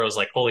was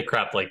like, holy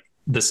crap, like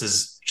this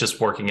is just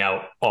working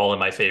out all in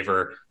my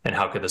favor. And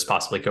how could this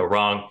possibly go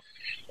wrong?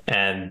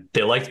 And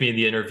they liked me in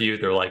the interview.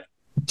 They're like,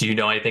 do you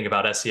know anything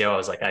about SEO? I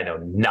was like, I know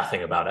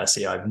nothing about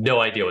SEO. I have no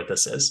idea what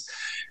this is.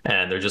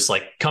 And they're just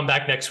like, come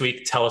back next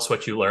week, tell us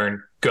what you learned,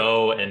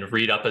 go and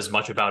read up as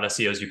much about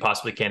SEO as you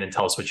possibly can and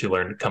tell us what you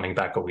learned coming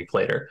back a week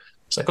later.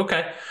 It's like,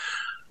 okay.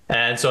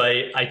 And so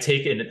I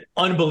take an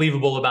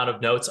unbelievable amount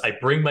of notes. I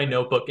bring my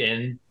notebook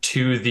in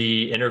to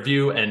the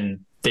interview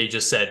and they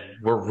just said,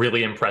 we're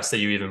really impressed that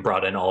you even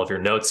brought in all of your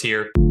notes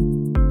here.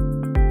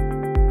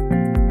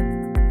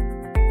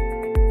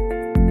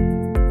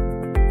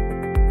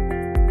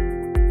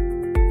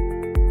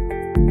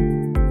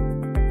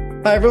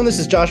 Hi, everyone. This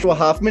is Joshua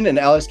Hoffman and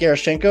Alex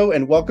Garashenko,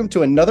 and welcome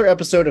to another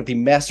episode of the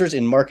Masters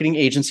in Marketing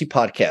Agency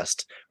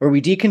podcast, where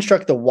we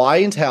deconstruct the why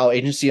and how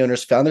agency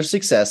owners found their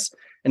success,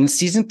 and in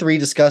season 3,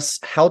 discuss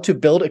how to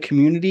build a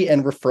community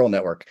and referral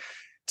network.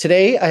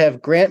 Today, I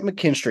have Grant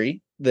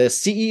McKinstry, the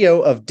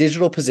CEO of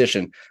Digital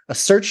Position, a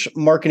search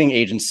marketing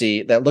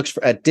agency that looks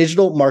at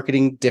digital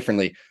marketing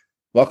differently.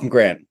 Welcome,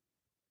 Grant.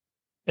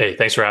 Hey,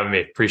 thanks for having me.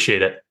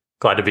 Appreciate it.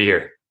 Glad to be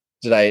here.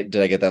 Did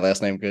I get that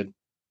last name good?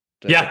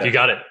 Yeah, you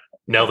got it.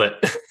 Nailed it.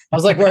 I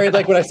was like worried,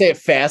 like when I say it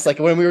fast, like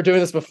when we were doing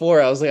this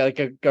before, I was like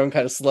going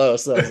kind of slow.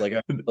 So I was like,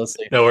 let's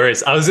see. No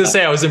worries. I was gonna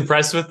say I was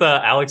impressed with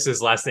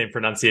Alex's last name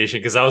pronunciation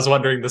because I was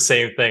wondering the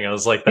same thing. I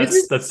was like,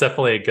 that's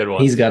definitely a good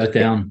one. He's got it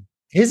down.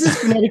 His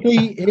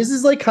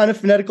is like kind of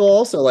phonetical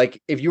also.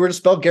 Like if you were to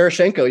spell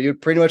Garashenko,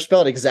 you'd pretty much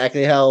spell it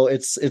exactly how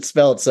it's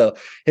spelled. So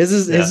his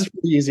is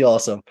pretty easy.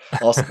 Awesome.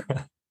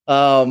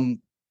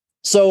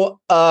 So,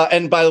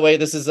 and by the way,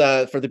 this is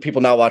for the people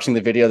not watching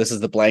the video, this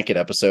is the blanket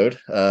episode,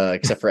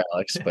 except for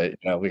Alex, but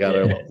we got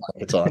our little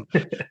blankets on.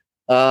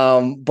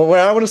 But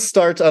where I want to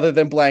start, other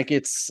than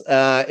blankets,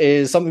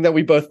 is something that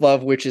we both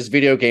love, which is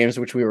video games,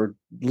 which we were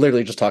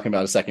literally just talking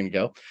about a second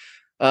ago.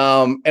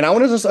 And I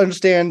want to just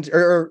understand,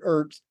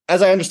 or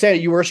as I understand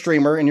it, you were a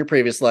streamer in your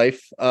previous life.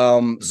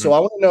 So I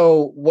want to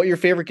know what your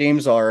favorite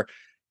games are.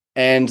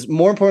 And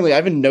more importantly, I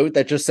have a note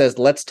that just says,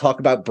 let's talk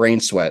about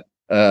Brain Sweat.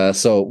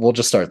 So we'll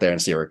just start there and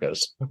see where it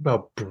goes. Talk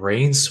about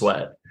Brain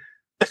Sweat.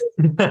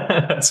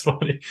 That's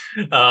funny.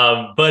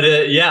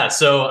 Yeah,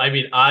 so I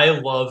mean, I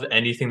love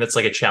anything that's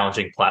like a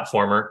challenging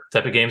platformer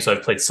type of game. So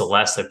I've played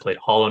Celeste, I've played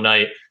Hollow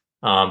Knight,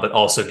 but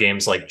also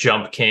games like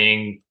Jump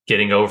King,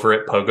 Getting Over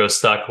It, Pogo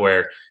Stuck,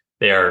 where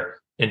they are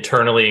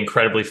internally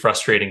incredibly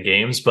frustrating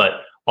games, but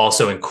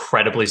also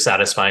incredibly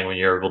satisfying when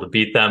you're able to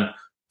beat them.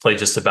 Played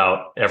just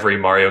about every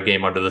Mario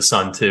game under the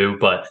sun too,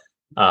 but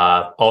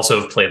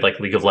also played like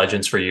League of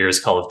Legends for years,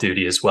 Call of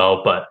Duty as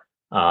well. But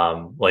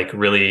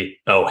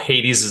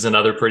Hades is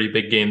another pretty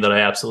big game that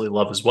I absolutely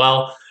love as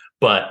well.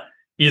 But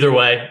either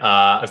way,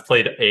 I've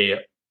played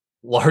a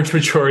large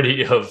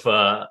majority of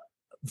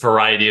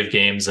variety of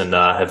games and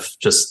have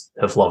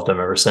loved them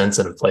ever since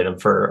and have played them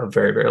for a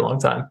very, very long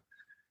time.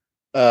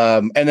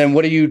 And then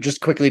what do you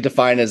just quickly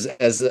define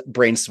as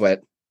Brain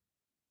Sweat?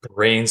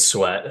 Brain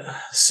Sweat.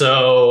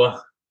 So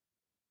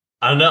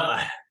I don't know.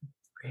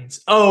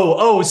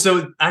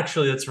 So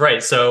actually that's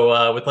right.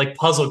 So with like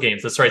puzzle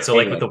games, that's right. So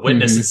like with The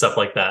Witness and stuff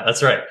like that.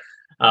 That's right.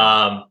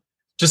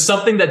 Just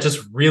something that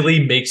just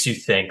really makes you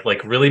think,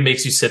 like really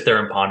makes you sit there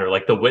and ponder.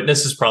 Like The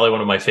Witness is probably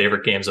one of my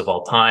favorite games of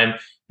all time.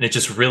 And it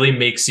just really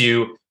makes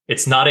you,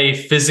 it's not a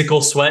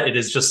physical sweat. It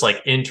is just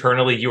like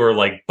internally you are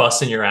like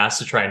busting your ass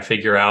to try and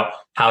figure out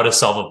how to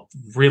solve a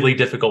really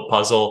difficult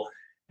puzzle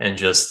and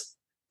just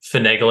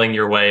finagling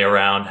your way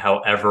around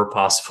however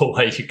possible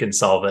way you can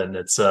solve it. And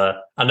it's I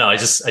don't know, I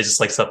just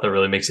like stuff that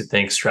really makes you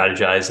think,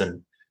 strategize,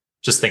 and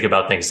just think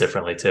about things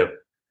differently too.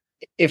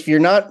 If you're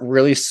not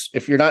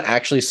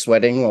actually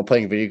sweating while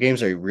playing video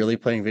games, are you really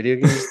playing video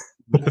games?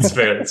 That's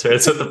fair. That's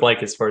what the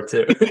blanket's for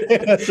too.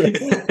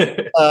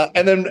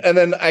 And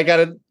then I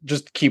gotta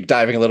just keep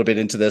diving a little bit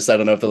into this. I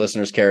don't know if the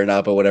listeners care or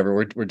not, but whatever,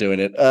 we're doing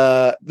it.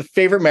 The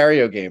favorite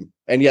Mario game.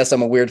 And yes,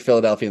 I'm a weird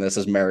Philadelphian that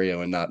says Mario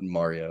and not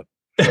Mario.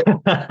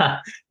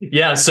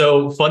 Yeah,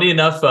 so funny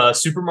enough,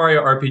 Super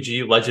Mario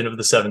RPG Legend of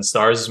the Seven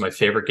Stars is my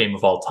favorite game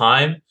of all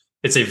time.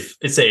 It's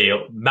a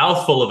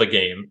mouthful of a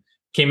game.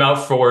 Came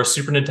out for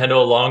Super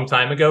Nintendo a long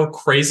time ago.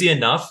 Crazy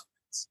enough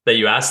that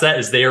you asked that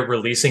is they are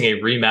releasing a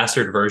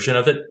remastered version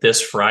of it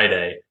this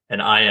Friday,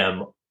 and I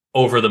am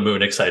over the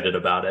moon excited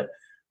about it.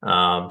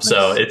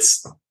 So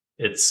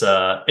it's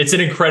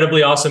an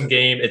incredibly awesome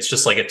game. It's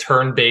just like a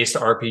turn-based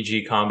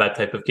RPG combat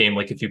type of game.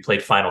 Like if you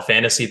played Final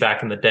Fantasy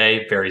back in the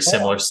day, very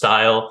similar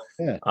style.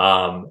 Yeah.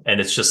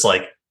 And it's just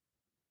like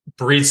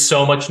breathes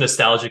so much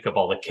nostalgic of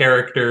all the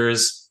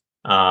characters,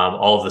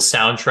 all of the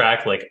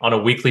soundtrack. Like on a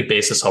weekly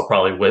basis,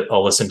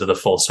 I'll listen to the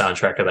full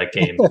soundtrack of that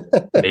game,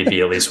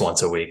 maybe at least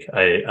once a week.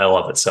 I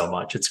love it so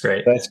much. It's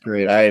great. That's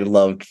great. I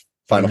loved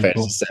Final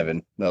Fantasy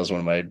VII. That was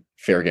one of my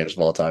favorite games of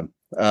all time.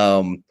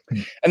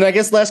 And I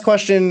guess last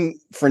question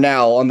for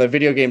now on the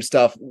video game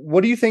stuff.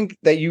 What do you think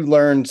that you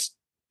learned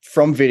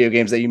from video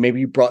games that you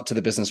maybe brought to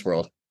the business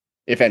world,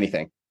 if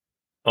anything?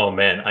 Oh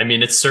man. I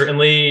mean, it's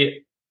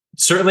certainly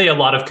certainly a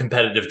lot of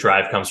competitive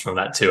drive comes from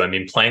that too. I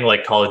mean, playing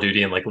like Call of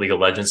Duty and like League of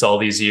Legends all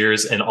these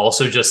years, and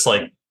also just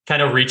like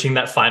kind of reaching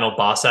that final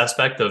boss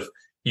aspect of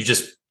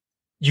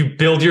you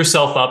build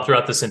yourself up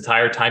throughout this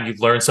entire time. You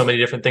learn so many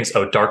different things.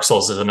 Oh, Dark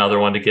Souls is another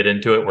one to get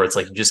into it, where it's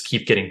like you just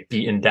keep getting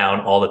beaten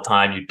down all the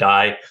time. You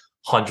die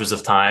hundreds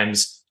of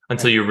times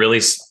until you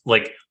really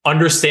like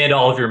understand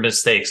all of your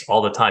mistakes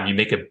all the time. You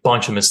make a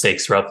bunch of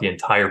mistakes throughout the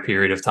entire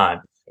period of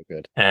time.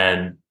 Good.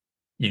 And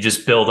you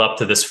just build up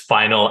to this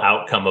final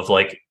outcome of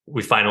like,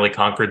 we finally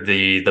conquered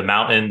the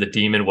mountain, the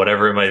demon,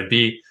 whatever it might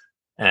be.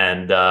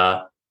 And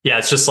yeah,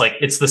 it's just like,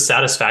 it's the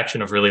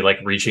satisfaction of really like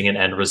reaching an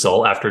end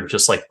result after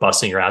just like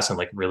busting your ass and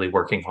like really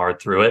working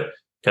hard through it.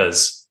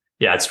 Because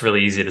yeah, it's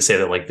really easy to say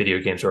that like video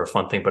games are a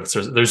fun thing, but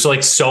there's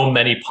like so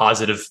many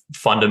positive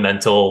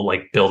fundamental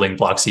like building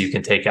blocks that you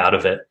can take out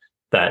of it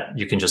that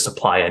you can just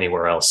apply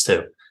anywhere else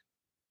too.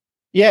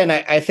 Yeah. And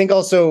I think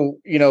also,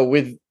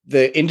 with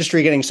the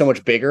industry getting so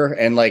much bigger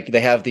and like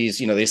they have these,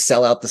 they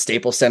sell out the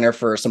Staples Center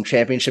for some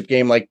championship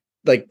game, like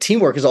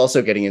teamwork is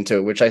also getting into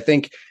it, which I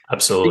think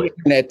absolutely in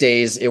internet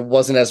days, it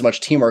wasn't as much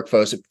teamwork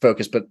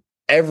focused, but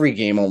every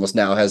game almost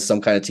now has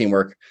some kind of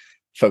teamwork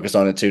focus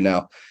on it too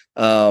now.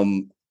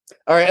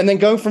 All right. And then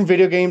going from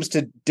video games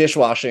to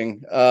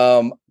dishwashing,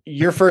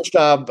 your first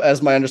job,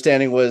 as my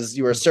understanding was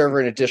you were a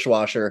server in a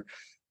dishwasher.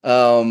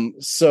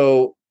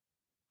 So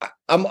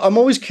I'm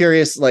always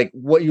curious, like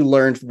what you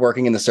learned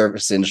working in the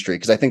service industry,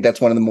 because I think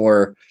that's one of the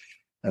more,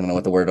 I don't know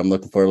what the word I'm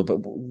looking for, but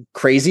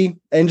crazy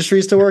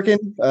industries to work in,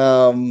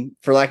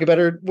 for lack of a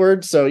better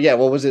word. So yeah,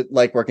 what was it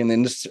like working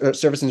in the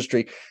service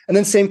industry? And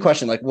then same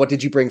question, like what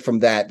did you bring from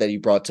that you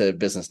brought to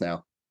business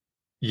now?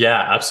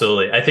 Yeah,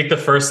 absolutely. I think the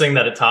first thing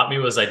that it taught me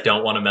was I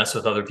don't want to mess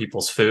with other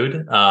people's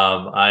food.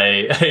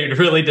 I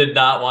really did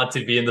not want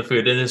to be in the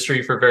food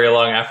industry for very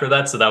long after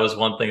that. So that was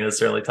one thing that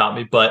certainly taught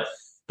me. But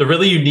the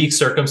really unique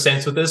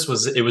circumstance with this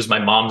was it was my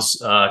mom's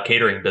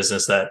catering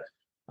business that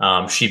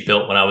she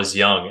built when I was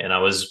young. And I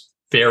was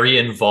very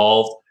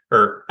involved,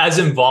 or as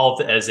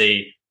involved as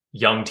a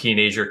young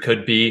teenager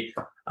could be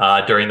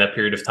during that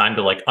period of time,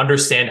 to like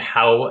understand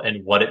how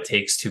and what it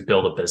takes to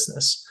build a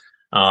business.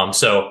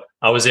 So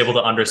I was able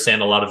to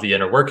understand a lot of the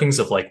inner workings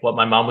of like what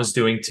my mom was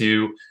doing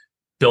to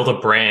build a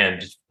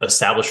brand,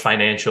 establish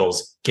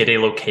financials, get a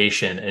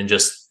location, and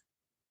just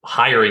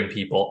hiring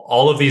people,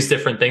 all of these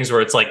different things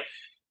where it's like,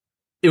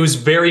 it was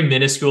very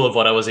minuscule of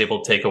what I was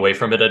able to take away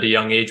from it at a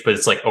young age. But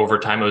it's like over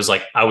time, it was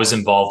like I was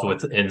involved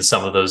within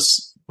some of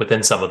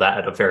that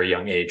at a very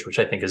young age, which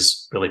I think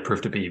has really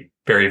proved to be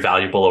very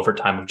valuable over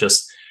time of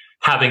just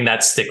having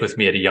that stick with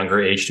me at a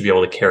younger age to be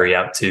able to carry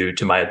out to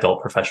my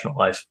adult professional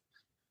life.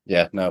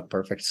 Yeah, no,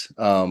 perfect.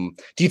 Do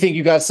you think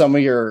you got some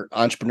of your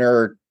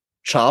entrepreneur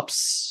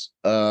chops?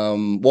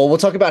 Well, we'll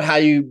talk about how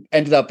you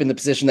ended up in the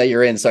position that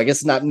you're in. So I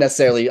guess not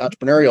necessarily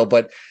entrepreneurial,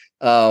 but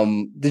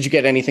did you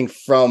get anything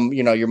from,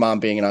 your mom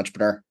being an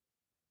entrepreneur?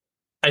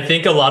 I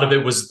think a lot of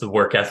it was the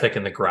work ethic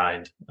and the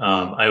grind.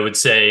 I would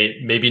say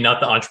maybe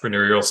not the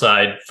entrepreneurial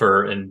side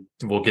and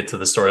we'll get to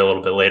the story a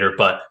little bit later,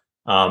 but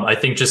I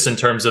think just in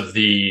terms of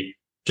the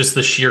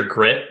sheer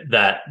grit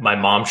that my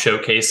mom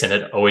showcased and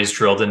had always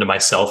drilled into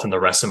myself and the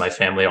rest of my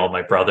family, all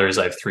my brothers.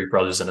 I have 3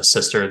 brothers and a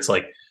sister. It's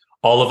like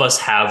all of us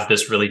have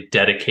this really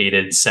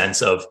dedicated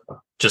sense of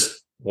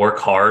just work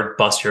hard,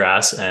 bust your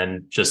ass,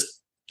 and just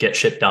get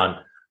shit done.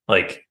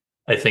 Like,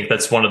 I think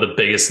that's one of the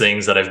biggest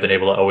things that I've been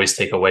able to always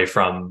take away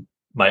from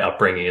my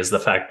upbringing is the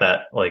fact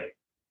that like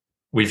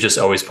we've just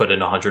always put in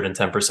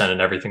 110%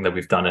 in everything that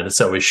we've done. And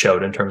it's always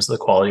showed in terms of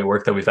the quality of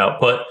work that we've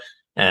output.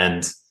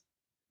 And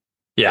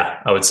yeah,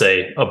 I would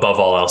say above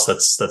all else,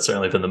 that's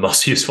certainly been the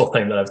most useful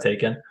thing that I've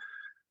taken.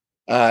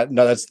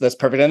 No, that's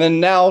perfect. And then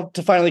now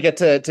to finally get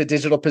to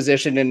Digital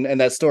Position and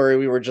that story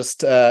we were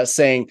just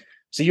saying.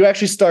 So you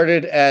actually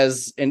started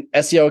as an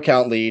SEO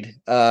account lead,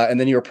 and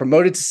then you were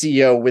promoted to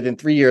CEO within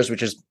 3 years,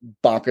 which is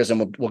bonkers.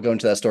 And we'll go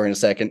into that story in a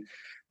second.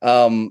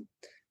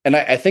 And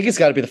I think it's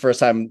got to be the first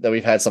time that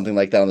we've had something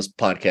like that on this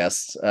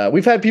podcast.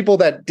 We've had people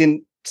that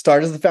didn't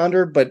start as the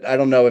founder, but I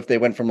don't know if they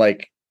went from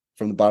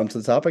the bottom to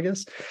the top, I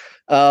guess.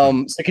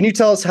 So can you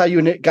tell us how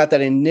you got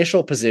that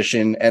initial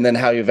position, and then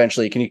how you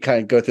eventually, can you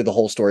kind of go through the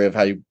whole story of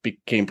how you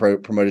became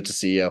promoted to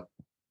CEO?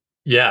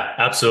 Yeah,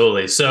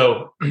 absolutely.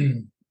 So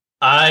do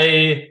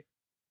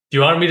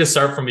you want me to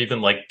start from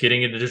even like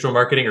getting into digital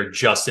marketing, or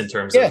just in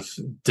terms of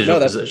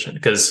digital position?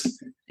 Because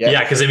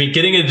I mean,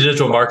 getting into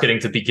digital marketing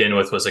to begin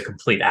with was a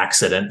complete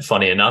accident.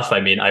 Funny enough. I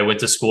mean, I went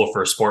to school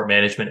for sport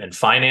management and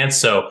finance.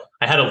 So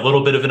I had a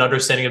little bit of an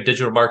understanding of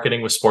digital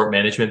marketing, with sport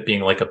management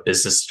being like a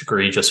business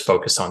degree just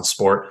focused on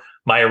sport.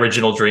 My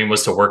original dream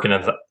was to work in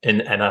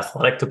an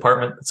athletic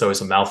department. It's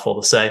always a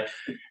mouthful to say.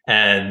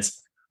 And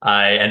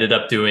I ended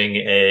up doing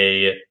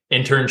a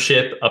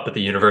internship up at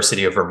the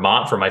University of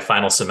Vermont for my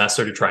final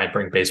semester to try and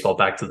bring baseball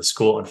back to the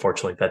school.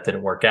 Unfortunately, that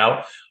didn't work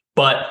out.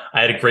 But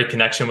I had a great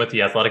connection with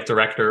the athletic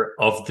director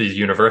of the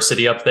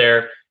university up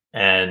there.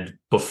 And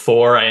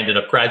before I ended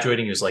up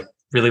graduating, he was like,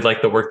 really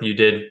like the work that you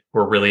did.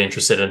 We're really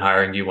interested in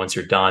hiring you once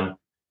you're done.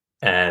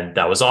 And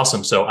that was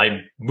awesome. So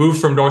I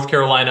moved from North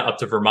Carolina up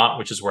to Vermont,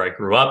 which is where I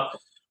grew up.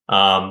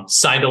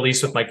 Signed a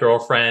lease with my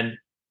girlfriend,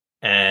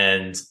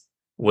 and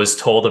was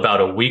told about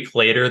a week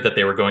later that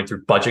they were going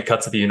through budget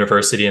cuts at the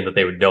university and that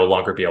they would no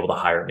longer be able to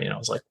hire me. And I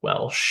was like,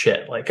 well,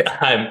 shit, like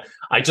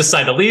I just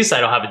signed a lease.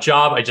 I don't have a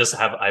job. I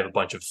have a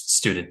bunch of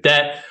student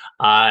debt.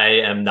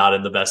 I am not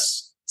in the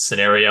best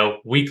scenario.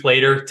 Week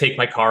later, take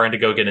my car in to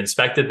go get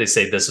inspected. They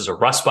say, this is a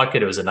rust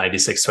bucket. It was a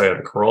 96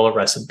 Toyota Corolla.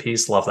 Rest in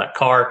peace. Love that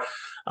car.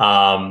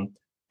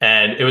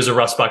 And it was a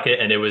rust bucket,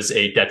 and it was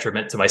a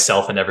detriment to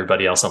myself and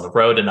everybody else on the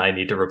road. And I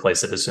need to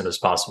replace it as soon as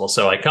possible.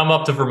 So I come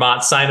up to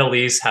Vermont, sign a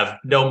lease, have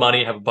no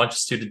money, have a bunch of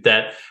student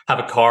debt, have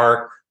a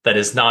car that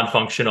is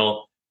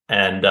non-functional,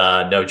 and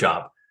no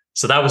job.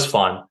 So that was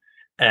fun.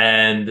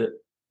 And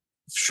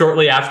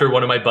shortly after,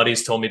 one of my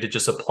buddies told me to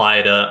just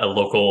apply to a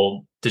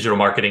local digital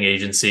marketing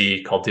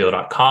agency called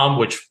Dealer.com,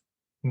 which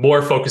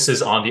more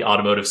focuses on the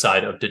automotive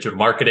side of digital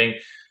marketing.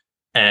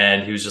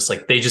 And he was just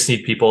like, they just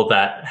need people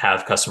that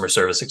have customer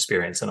service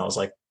experience. And I was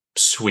like,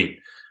 sweet.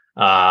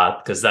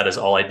 Because that is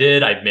all I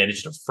did. I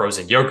managed a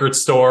frozen yogurt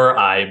store.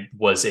 I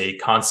was a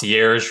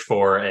concierge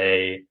for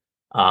a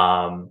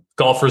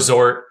golf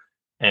resort.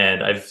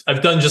 And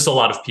I've done just a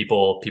lot of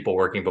people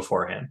working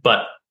beforehand.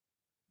 But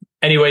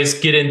anyways,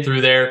 get in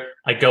through there.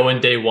 I go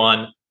in day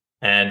one.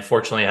 And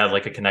fortunately, I had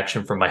like a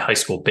connection from my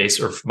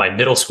my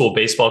middle school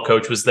baseball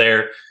coach was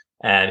there,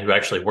 and who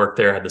actually worked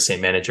there, had the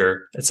same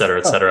manager, et cetera,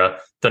 et cetera.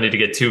 Don't need to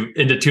get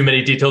into too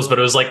many details, but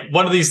it was like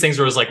one of these things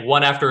where it was like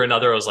one after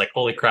another. I was like,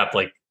 holy crap,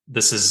 like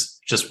this is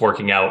just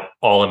working out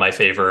all in my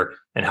favor.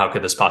 And how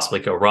could this possibly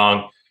go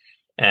wrong?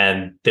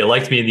 And they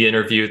liked me in the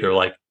interview. They're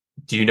like,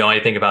 do you know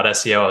anything about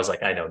SEO? I was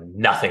like, I know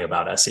nothing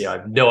about SEO. I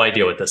have no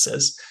idea what this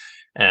is.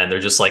 And they're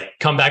just like,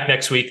 come back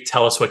next week,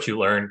 tell us what you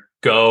learned,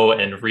 go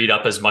and read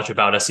up as much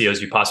about SEO as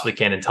you possibly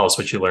can and tell us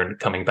what you learned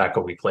coming back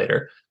a week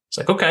later. It's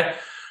like, okay.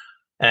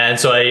 And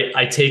so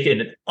I take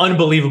an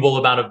unbelievable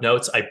amount of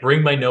notes. I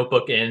bring my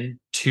notebook in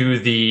to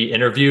the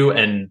interview,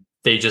 and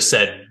they just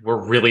said,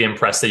 we're really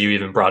impressed that you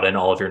even brought in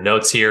all of your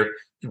notes here.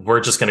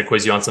 We're just going to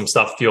quiz you on some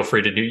stuff. Feel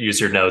free to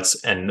use your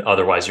notes. And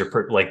otherwise, you're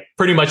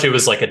pretty much, it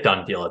was like a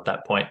done deal at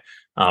that point,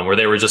 where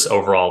they were just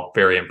overall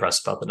very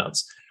impressed about the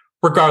notes.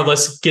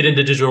 Regardless, get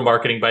into digital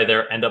marketing by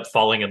there, end up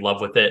falling in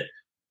love with it,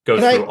 go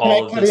through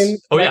all of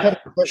this. Oh, yeah,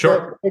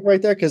 sure. Right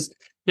there, because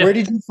where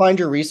did you find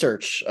your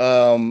research? When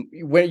I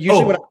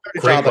started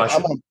a job,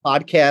 I'm on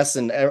podcasts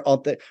and all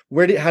that.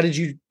 How did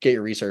you get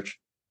your research?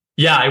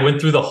 Yeah, I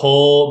went through the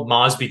whole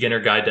Moz Beginner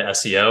Guide to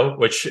SEO,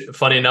 which,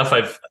 funny enough,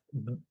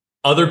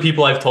 other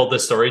people I've told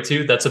this story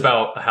to. That's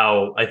about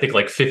how I think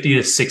like 50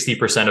 to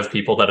 60% of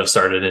people that have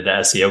started into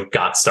SEO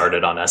got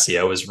started on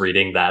SEO is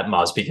reading that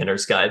Moz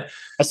Beginner's Guide.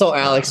 I saw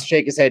Alex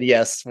shake his head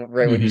yes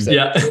right when you said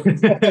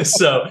yeah.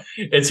 So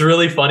it's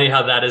really funny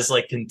how that has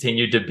like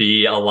continued to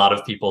be a lot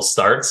of people's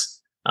starts.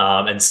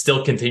 And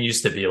still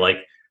continues to be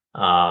like,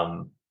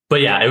 but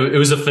yeah, it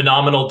was a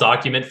phenomenal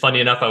document. Funny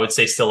enough, I would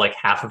say still like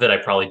half of it I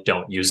probably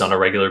don't use on a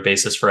regular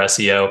basis for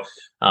SEO,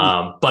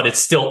 but it's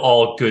still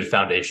all good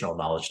foundational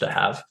knowledge to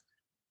have.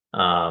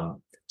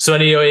 So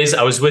anyways,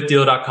 I was with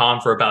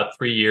Dealer.com for about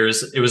 3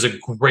 years. It was a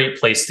great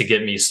place to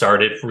get me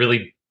started,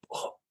 really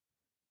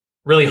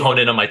hone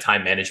in on my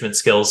time management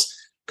skills,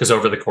 because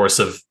over the course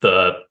of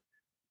the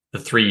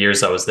 3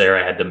 years I was there,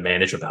 I had to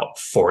manage about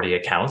 40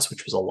 accounts,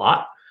 which was a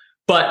lot.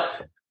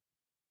 But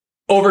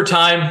over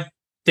time,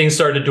 things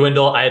started to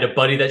dwindle. I had a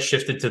buddy that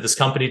shifted to this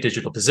company,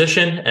 Digital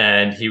Position,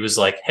 and he was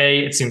like,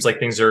 hey, it seems like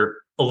things are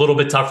a little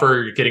bit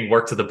tougher. You're getting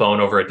work to the bone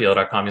over at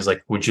Dealer.com. He's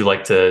like, would you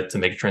like to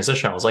make a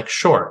transition? I was like,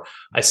 sure.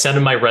 I sent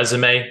him my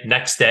resume.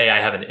 Next day,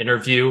 I have an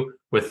interview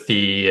with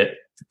the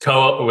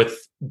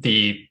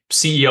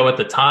CEO at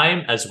the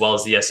time, as well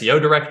as the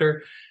SEO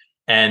director.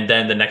 And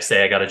then the next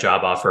day, I got a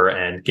job offer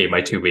and gave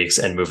my 2 weeks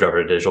and moved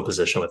over to Digital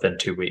Position within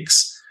 2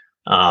 weeks.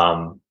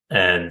 And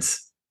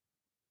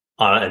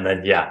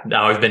then, yeah,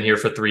 now I've been here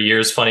for 3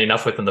 years. Funny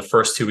enough, within the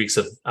first 2 weeks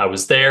I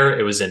was there,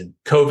 it was in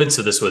COVID.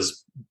 So this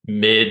was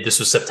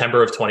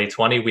September of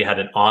 2020. We had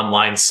an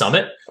online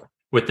summit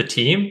with the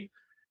team,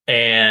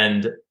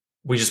 and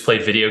we just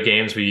played video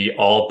games. We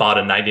all bought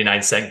a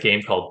 99-cent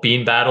game called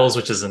Bean Battles,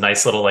 which is a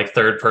nice little like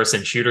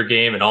third-person shooter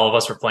game. And all of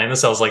us were playing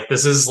this. I was like,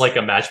 this is like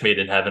a match made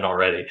in heaven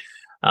already.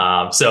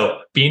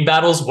 So Bean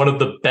Battles, one of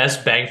the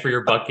best bang for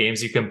your buck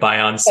games you can buy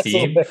on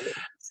Steam.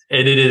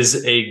 And it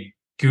is a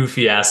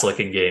goofy ass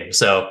looking game.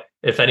 So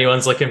if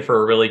anyone's looking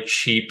for a really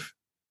cheap,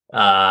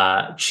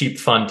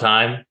 fun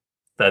time,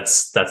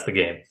 that's the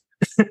game.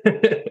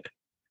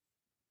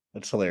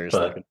 That's hilarious.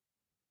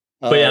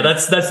 But yeah,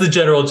 that's the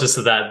general gist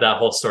of that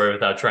whole story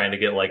without trying to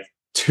get like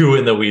too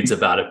in the weeds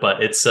about it.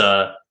 But it's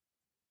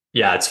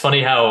it's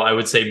funny how I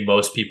would say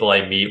most people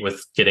I meet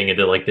with getting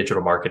into like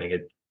digital marketing,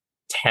 it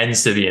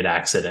tends to be an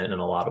accident in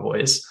a lot of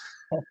ways.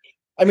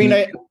 I mean,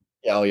 I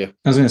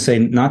was going to say,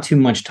 not too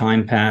much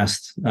time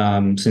passed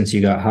since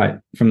you got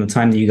hired. From the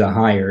time that you got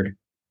hired,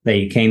 that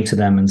you came to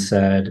them and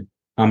said,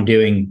 "I'm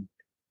doing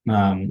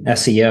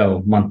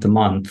SEO month to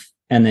month,"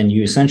 and then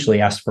you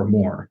essentially asked for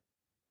more.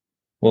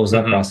 What was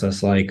that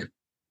process like?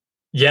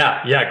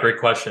 Yeah, great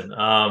question.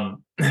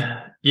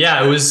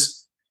 It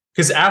was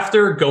because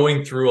after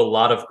going through a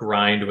lot of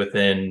grind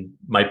within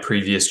my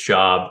previous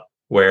job,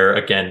 where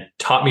again,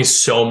 taught me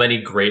so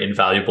many great and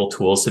valuable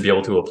tools to be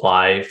able to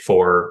apply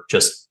for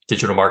just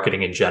digital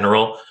marketing in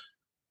general,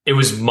 it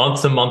was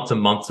month to month to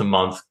month to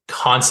month,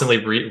 constantly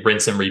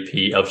rinse and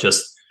repeat of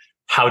just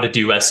how to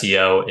do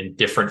SEO in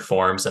different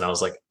forms. And I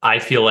was like, I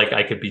feel like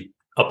I could be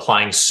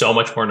applying so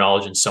much more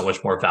knowledge and so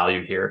much more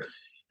value here.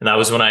 And that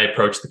was when I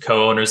approached the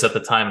co-owners at the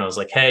time. And I was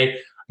like, hey,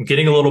 I'm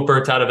getting a little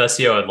burnt out of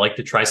SEO. I'd like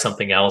to try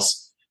something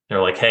else. And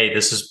they're like, hey,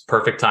 this is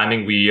perfect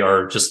timing. We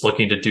are just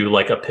looking to do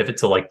like a pivot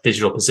to like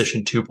digital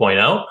position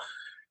 2.0.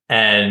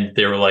 And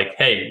they were like,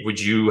 hey, would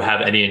you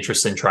have any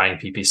interest in trying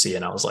PPC?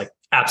 And I was like,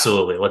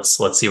 absolutely. Let's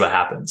see what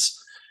happens.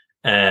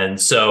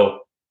 And so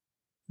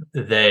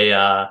they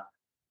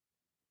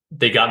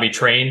got me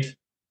trained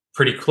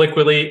pretty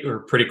quickly.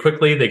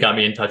 They got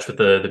me in touch with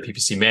the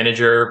PPC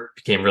manager,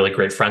 became really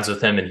great friends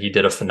with him, and he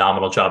did a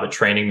phenomenal job at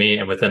training me.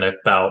 And within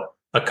about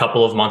a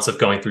couple of months of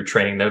going through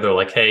training there, they're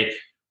like, hey,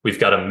 we've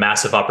got a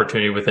massive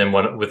opportunity within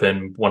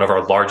one of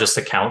our largest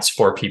accounts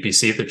for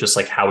PPC. They're just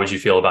like, how would you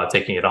feel about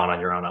taking it on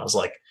your own? I was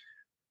like,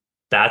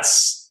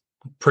 that's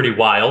pretty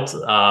wild,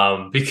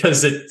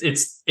 because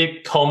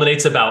it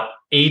culminates about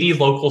 80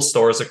 local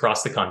stores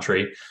across the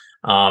country.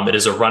 It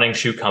is a running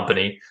shoe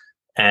company,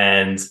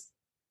 and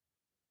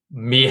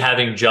me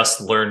having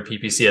just learned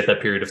PPC at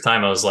that period of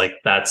time, I was like,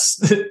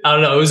 that's, I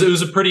don't know. It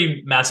was a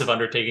pretty massive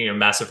undertaking, a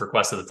massive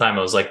request at the time.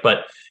 I was like,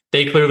 but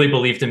they clearly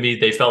believed in me.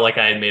 They felt like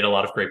I had made a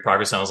lot of great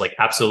progress. And I was like,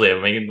 absolutely.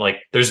 I mean, like,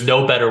 there's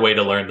no better way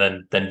to learn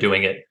than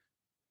doing it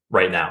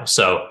right now.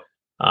 So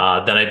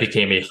then I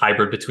became a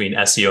hybrid between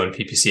SEO and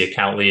PPC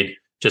account lead,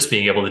 just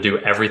being able to do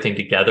everything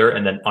together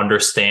and then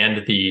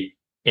understand the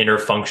inner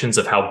functions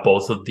of how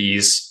both of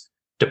these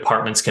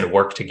departments can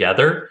work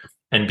together,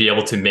 and be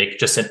able to make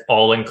just an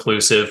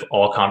all-inclusive,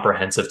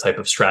 all-comprehensive type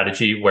of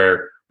strategy,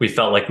 where we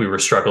felt like we were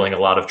struggling a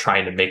lot of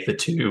trying to make the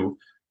two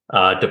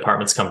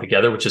departments come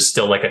together, which is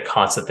still like a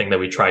constant thing that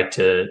we try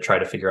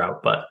to figure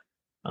out. But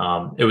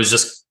it was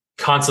just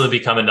constantly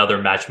become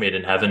another match made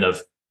in heaven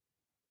of,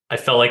 I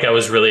felt like I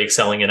was really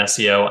excelling in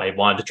SEO. I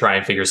wanted to try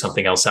and figure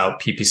something else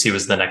out. PPC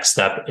was the next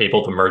step,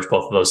 able to merge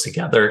both of those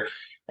together,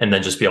 and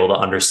then just be able to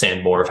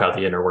understand more of how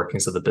the inner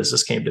workings of the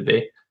business came to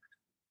be.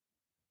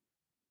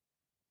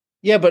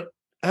 Yeah, but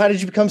how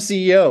did you become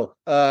CEO?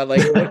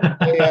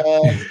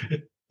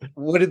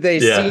 What did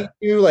they see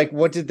you? Like,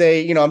 what did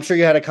they, I'm sure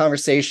you had a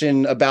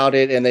conversation about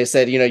it, and they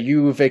said,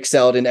 you've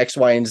excelled in X,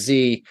 Y, and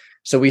Z,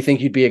 so we think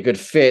you'd be a good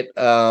fit.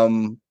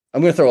 I'm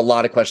going to throw a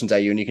lot of questions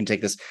at you, and you can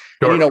take this.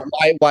 Sure. And,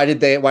 why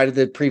did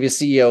the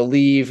previous CEO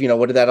leave?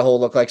 What did that whole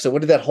look like? So what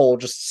did that whole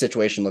just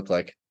situation look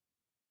like?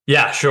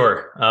 Yeah,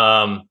 sure.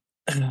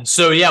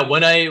 So yeah,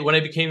 when I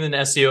became an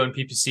SEO and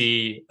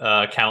PPC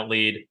account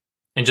lead,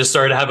 and just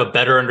started to have a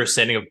better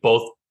understanding of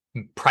both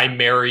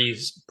primary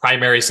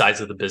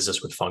sides of the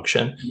business would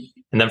function.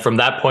 And then from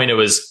that point, it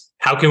was,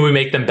 how can we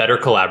make them better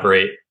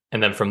collaborate?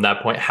 And then from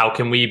that point, how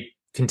can we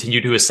continue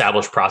to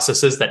establish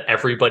processes that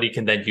everybody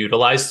can then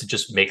utilize to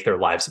just make their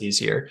lives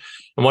easier?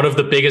 And one of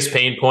the biggest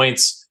pain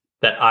points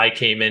that I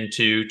came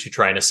into to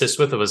try and assist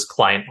with was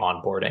client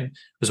onboarding. It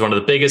was one of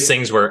the biggest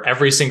things where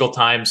every single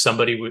time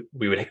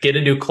we would get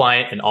a new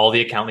client, and all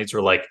the account leads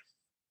were like,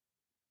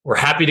 we're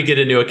happy to get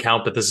a new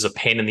account, but this is a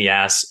pain in the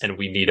ass, and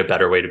we need a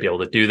better way to be able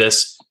to do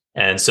this.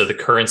 And so the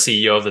current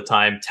CEO of the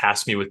time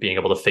tasked me with being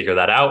able to figure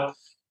that out,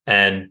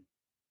 and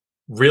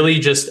really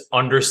just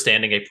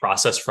understanding a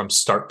process from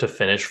start to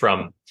finish,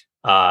 from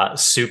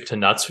soup to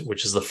nuts,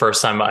 which is the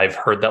first time I've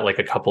heard that like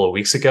a couple of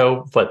weeks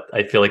ago. But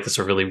I feel like that's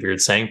a really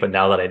weird saying, but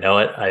now that I know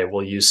it, I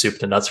will use soup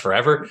to nuts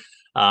forever.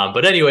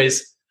 But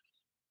anyways,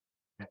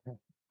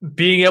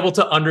 being able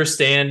to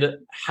understand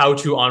how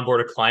to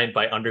onboard a client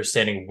by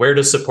understanding, where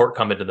does support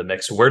come into the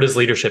mix? Where does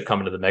leadership come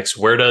into the mix?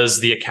 Where does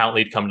the account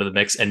lead come into the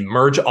mix? And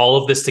merge all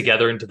of this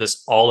together into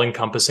this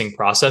all-encompassing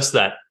process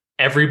that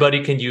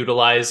everybody can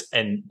utilize.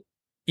 And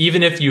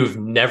even if you've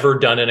never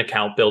done an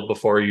account build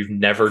before, you've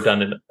never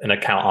done an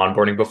account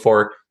onboarding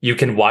before, you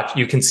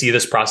can see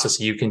this process,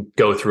 you can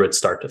go through it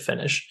start to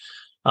finish.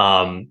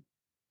 And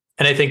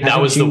I think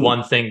that was the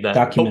one thing that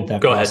document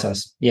that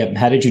process. Yeah.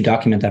 How did you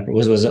document that?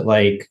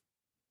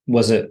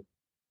 Was it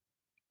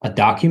a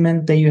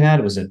document that you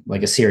had? Was it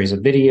like a series of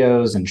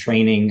videos and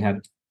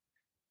training?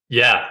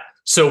 Yeah.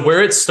 So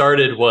where it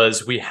started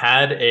was, we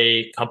had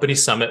a company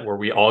summit where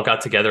we all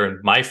got together.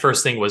 And my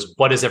first thing was,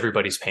 what is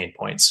everybody's pain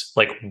points?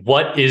 Like,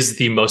 what is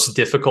the most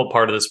difficult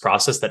part of this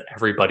process that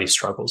everybody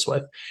struggles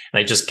with? And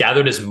I just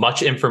gathered as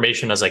much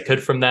information as I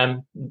could from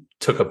them,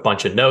 took a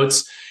bunch of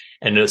notes.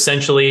 And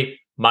essentially,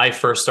 my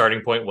first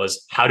starting point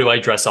was, how do I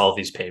address all of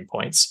these pain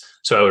points?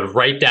 So I would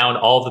write down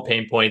all of the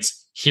pain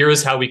points. Here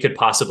is how we could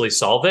possibly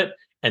solve it.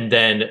 And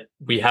then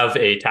we have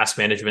a task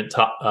management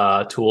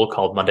tool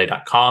called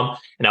Monday.com.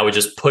 And I would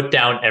just put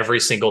down every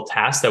single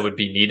task that would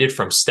be needed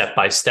from step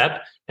by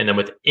step. And then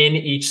within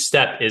each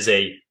step is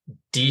a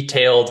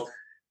detailed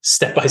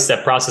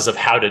step-by-step process of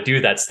how to do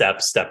that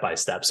step by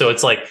step. So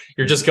it's like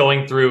you're just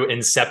going through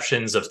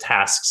inceptions of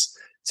tasks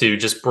to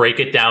just break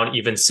it down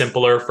even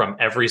simpler from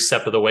every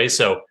step of the way.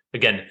 So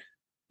again,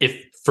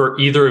 if for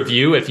either of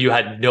you, if you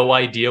had no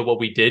idea what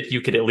we did,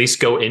 you could at least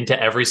go into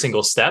every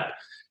single step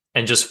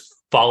and just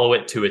follow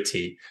it to a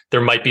T.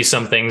 There might be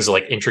some things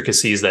like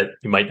intricacies that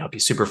you might not be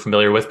super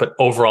familiar with, but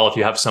overall, if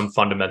you have some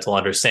fundamental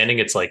understanding,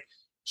 it's like,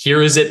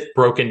 here is it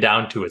broken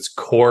down to its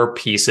core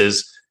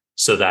pieces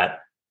so that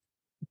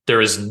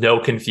there is no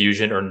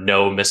confusion or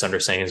no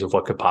misunderstandings of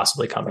what could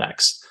possibly come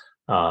next.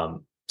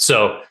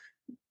 So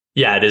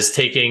yeah, it is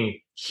taking,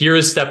 here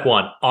is step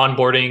one,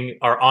 onboarding.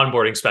 Our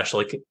onboarding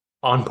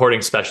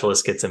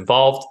specialist gets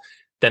involved.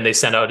 Then they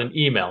send out an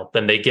email.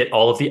 Then they get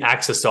all of the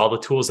access to all the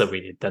tools that we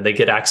need. Then they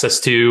get access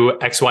to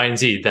X, Y, and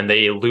Z. Then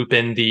they loop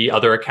in the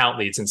other account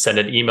leads and send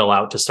an email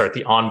out to start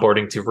the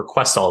onboarding to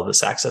request all of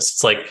this access.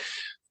 It's like,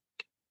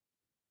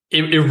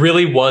 it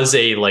really was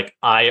a like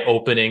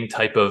eye-opening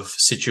type of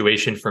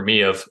situation for me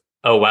of,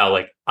 oh, wow,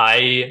 like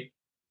I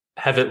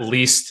have at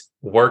least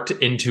worked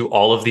into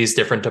all of these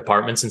different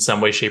departments in some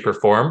way, shape, or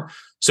form.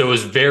 So it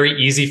was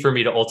very easy for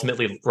me to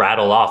ultimately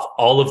rattle off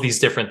all of these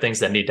different things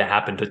that need to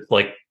happen to,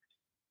 like,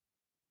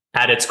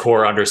 at its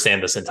core,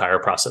 understand this entire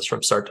process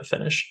from start to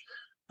finish.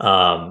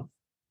 But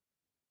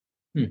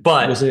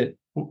was it?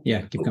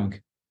 Yeah, keep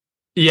going.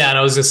 Yeah, and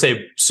I was going to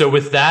say, so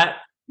with that,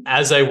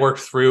 as I worked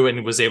through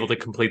and was able to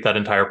complete that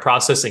entire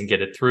process and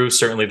get it through,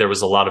 certainly there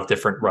was a lot of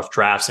different rough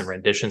drafts and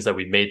renditions that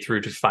we made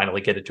through to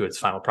finally get it to its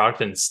final product.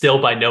 And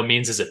still by no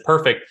means is it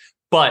perfect,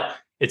 but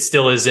it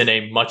still is in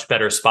a much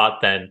better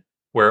spot than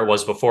where it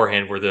was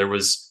beforehand, where there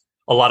was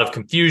a lot of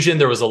confusion.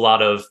 There was a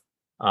lot of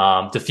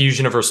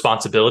diffusion of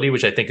responsibility,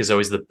 which I think is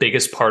always the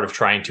biggest part of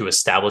trying to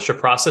establish a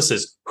process,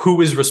 is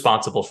who is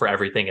responsible for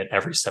everything at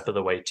every step of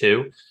the way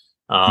too.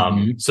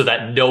 So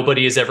that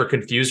nobody is ever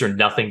confused or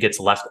nothing gets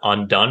left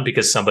undone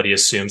because somebody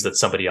assumes that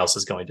somebody else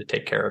is going to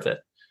take care of it.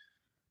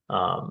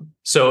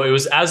 So it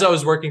was, as I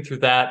was working through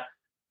that,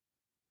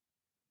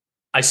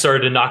 I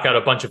started to knock out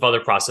a bunch of other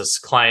processes: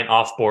 client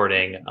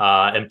offboarding,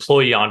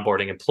 employee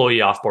onboarding, employee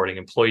offboarding,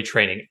 employee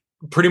training,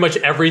 pretty much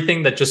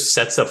everything that just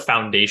sets a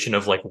foundation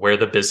of like where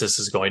the business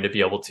is going to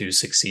be able to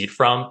succeed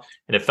from.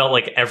 And it felt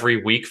like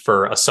every week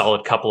for a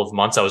solid couple of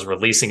months, I was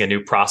releasing a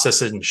new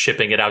process and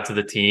shipping it out to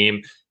the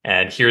team.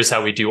 And here's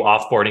how we do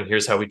offboarding.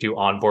 Here's how we do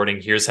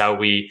onboarding. Here's how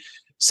we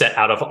set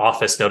out of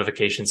office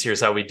notifications. Here's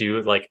how we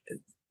do like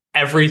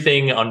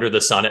everything under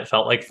the sun. It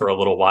felt like for a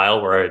little while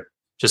where I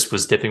just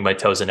was dipping my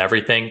toes in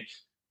everything.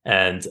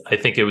 And I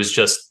think it was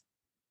just,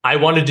 I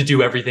wanted to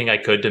do everything I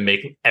could to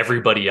make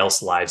everybody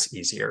else's lives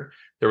easier.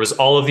 There was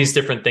all of these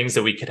different things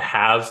that we could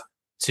have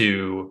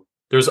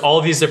there's all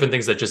of these different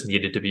things that just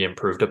needed to be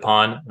improved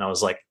upon. And I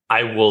was like,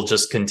 I will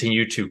just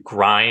continue to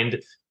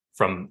grind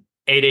from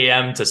 8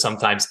 a.m. to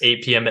sometimes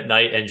 8 p.m. at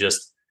night and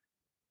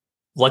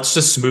let's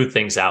just smooth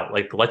things out.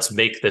 Like, let's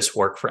make this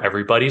work for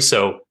everybody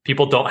so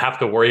people don't have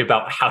to worry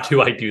about how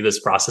do I do this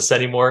process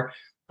anymore.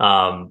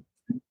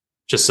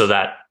 Just so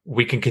that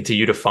we can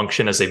continue to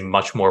function as a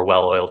much more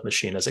well-oiled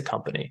machine as a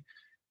company.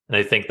 And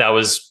I think that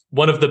was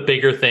one of the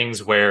bigger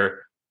things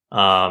where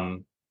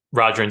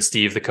Roger and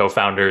Steve, the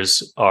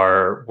co-founders,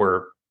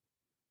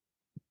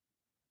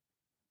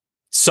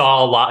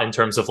 saw a lot in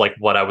terms of like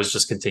what I was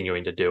just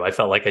continuing to do. I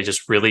felt like I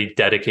just really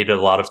dedicated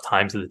a lot of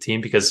time to the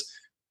team because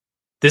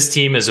this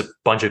team is a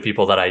bunch of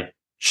people that I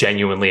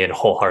genuinely and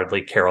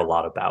wholeheartedly care a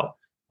lot about.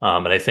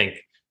 And I think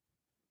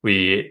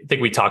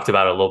we talked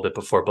about it a little bit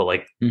before, but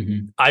like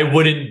I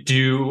wouldn't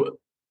do,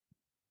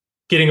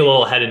 getting a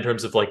little ahead in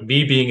terms of like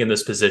me being in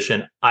this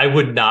position, I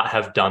would not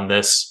have done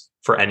this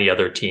for any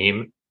other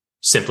team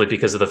simply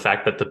because of the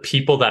fact that the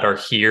people that are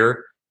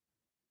here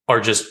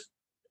are just,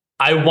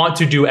 I want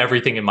to do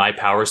everything in my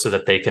power so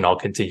that they can all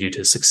continue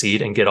to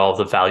succeed and get all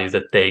the value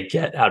that they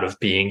get out of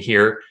being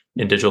here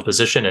in Digital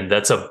Position. And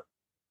it's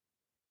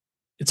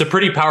a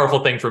pretty powerful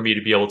thing for me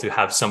to be able to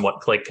have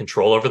somewhat like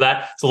control over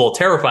that. It's a little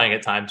terrifying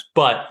at times,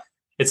 but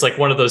it's like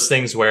one of those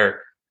things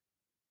where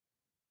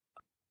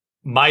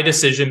my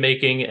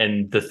decision-making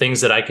and the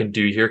things that I can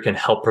do here can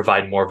help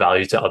provide more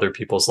value to other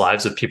people's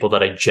lives, of people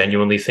that I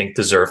genuinely think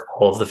deserve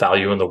all of the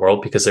value in the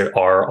world, because there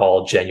are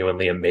all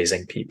genuinely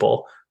amazing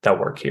people that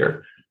work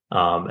here.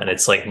 And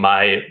it's like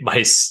my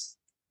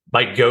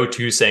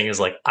go-to saying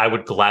is like, I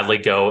would gladly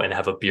go and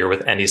have a beer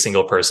with any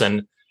single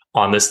person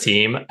on this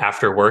team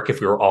after work if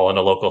we were all in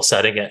a local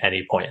setting at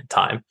any point in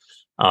time.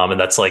 And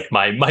that's like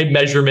my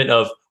measurement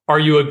of, are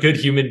you a good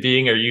human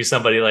being? Are you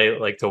somebody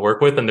like to work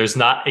with? And there's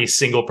not a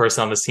single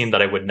person on this team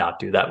that I would not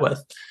do that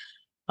with.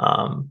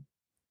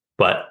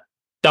 But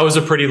that was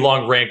a pretty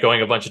long rant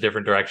going a bunch of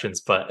different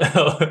directions, but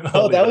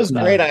oh, that was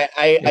great. I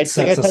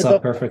think I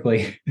up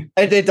perfectly.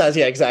 It does.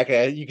 Yeah,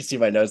 exactly. You can see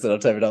my notes that I'll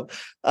type it up.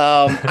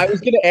 I was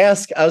going to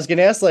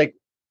ask like,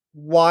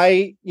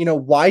 why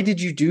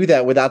did you do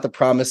that without the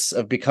promise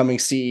of becoming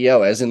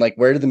CEO? As in like,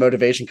 where did the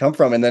motivation come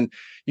from? And then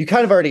you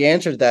kind of already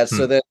answered that.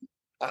 So then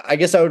I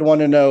guess I would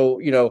want to know,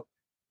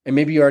 and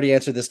maybe you already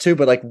answered this too,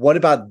 but like, what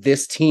about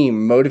this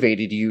team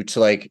motivated you to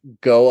like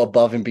go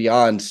above and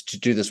beyond to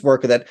do this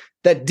work that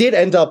did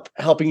end up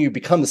helping you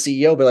become the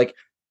CEO? But like,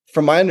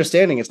 from my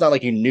understanding, it's not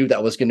like you knew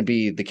that was going to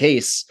be the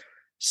case.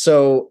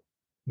 So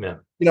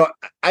you know,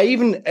 I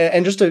even,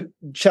 and just to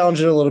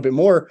challenge it a little bit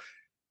more,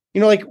 you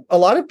know, like a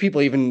lot of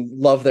people even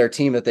love their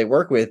team that they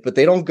work with, but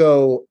they don't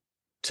go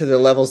to the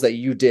levels that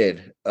you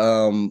did.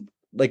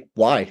 Like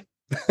why?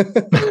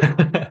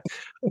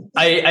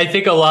 I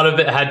think a lot of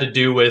it had to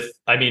do with,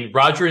 I mean,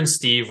 Roger and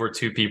Steve were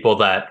two people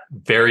that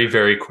very,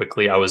 very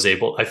quickly I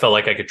felt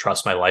like I could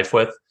trust my life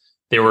with.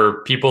 They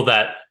were people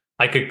that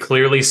I could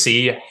clearly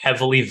see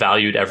heavily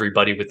valued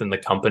everybody within the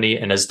company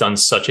and has done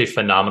such a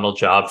phenomenal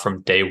job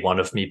from day one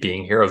of me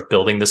being here of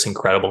building this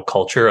incredible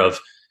culture of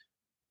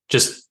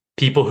just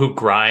people who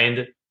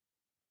grind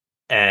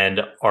and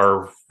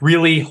are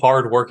really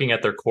hardworking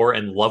at their core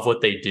and love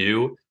what they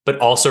do, but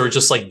also are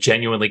just like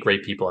genuinely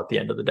great people at the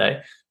end of the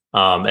day.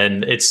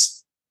 And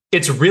it's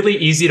really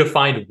easy to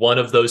find one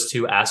of those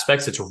two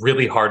aspects. It's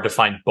really hard to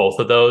find both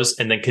of those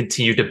and then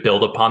continue to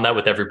build upon that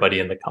with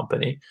everybody in the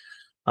company.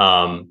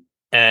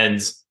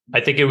 And I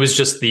think it was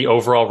just the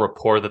overall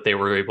rapport that they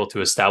were able to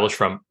establish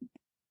from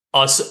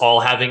us all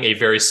having a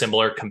very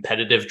similar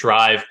competitive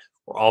drive.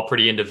 We're all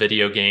pretty into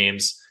video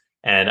games.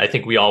 And I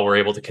think we all were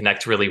able to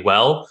connect really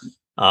well,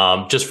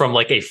 just from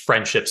like a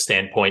friendship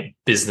standpoint,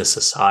 business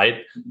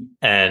aside.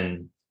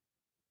 And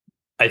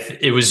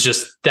it was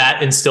just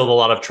that instilled a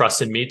lot of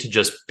trust in me to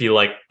just be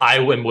like, I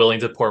am willing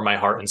to pour my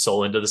heart and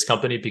soul into this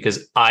company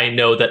because I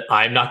know that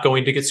I'm not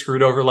going to get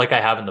screwed over like I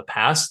have in the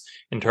past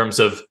in terms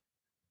of,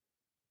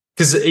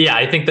 because yeah,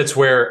 I think that's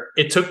where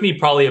it took me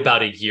probably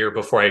about a year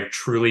before I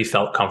truly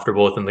felt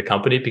comfortable within the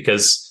company,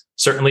 because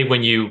certainly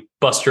when you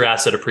bust your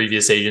ass at a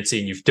previous agency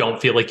and you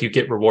don't feel like you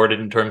get rewarded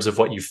in terms of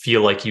what you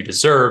feel like you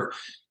deserve,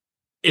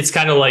 it's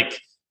kind of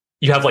like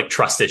you have like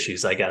trust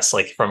issues, I guess,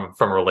 like from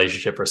a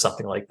relationship or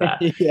something like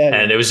that. Yeah.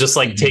 And it was just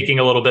like taking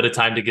a little bit of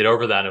time to get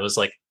over that. And it was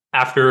like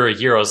after a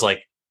year, I was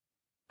like,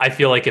 I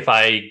feel like if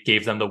I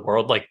gave them the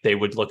world, like they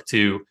would look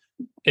to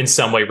in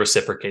some way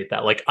reciprocate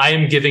that. Like I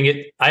am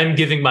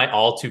giving my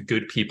all to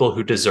good people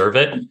who deserve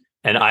it.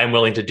 And I'm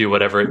willing to do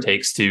whatever it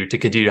takes to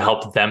continue to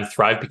help them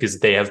thrive because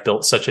they have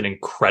built such an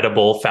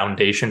incredible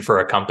foundation for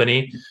a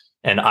company.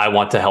 And I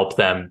want to help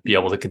them be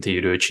able to continue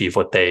to achieve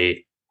what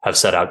they have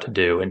set out to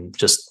do and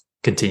just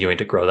continuing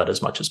to grow that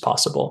as much as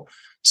possible.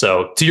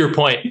 So to your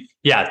point,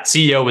 yeah,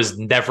 CEO was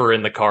never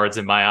in the cards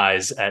in my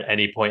eyes at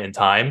any point in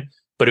time,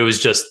 but it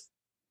was just,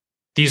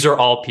 these are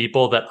all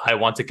people that I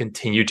want to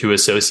continue to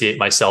associate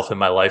myself in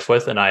my life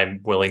with. And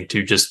I'm willing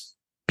to just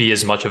be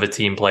as much of a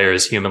team player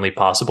as humanly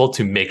possible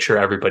to make sure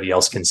everybody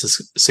else can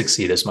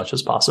succeed as much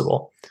as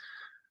possible.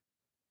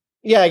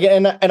 Yeah,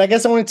 and I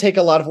guess I want to take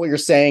a lot of what you're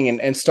saying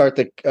and start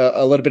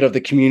a little bit of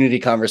the community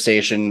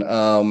conversation,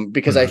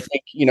 because I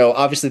think, you know,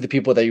 obviously the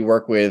people that you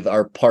work with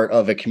are part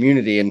of a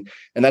community, and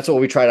that's what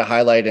we try to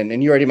highlight.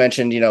 And you already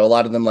mentioned, you know, a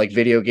lot of them like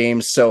video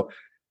games. So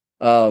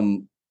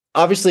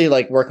obviously,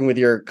 like working with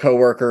your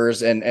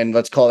coworkers and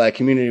let's call that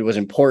community was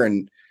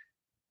important.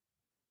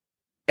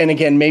 And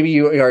again, maybe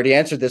you already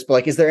answered this, but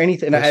like, is there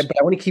anything? But I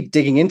want to keep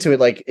digging into it.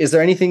 Like, is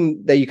there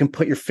anything that you can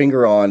put your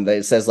finger on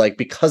that says like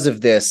because of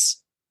this?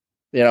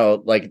 You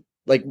know, like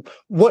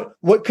what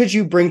could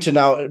you bring to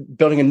now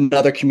building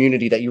another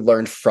community that you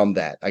learned from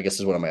that, I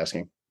guess is what I'm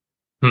asking.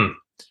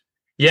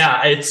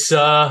 Yeah, it's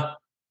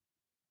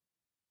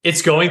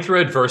going through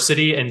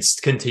adversity and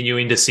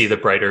continuing to see the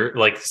brighter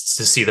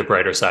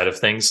side of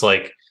things.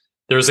 Like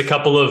there's a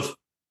couple of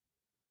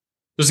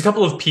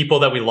people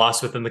that we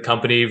lost within the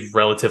company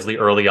relatively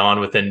early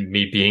on within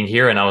me being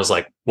here. And I was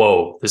like,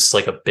 whoa, this is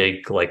like a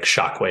big like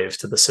shockwave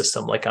to the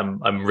system. Like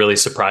I'm really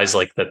surprised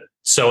like that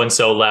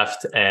so-and-so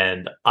left.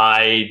 And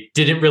I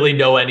didn't really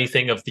know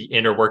anything of the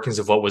inner workings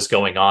of what was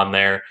going on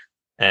there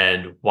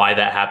and why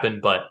that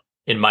happened. But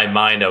in my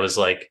mind, I was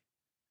like,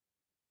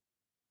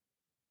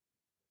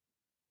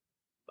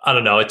 I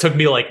don't know. It took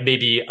me like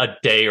maybe a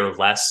day or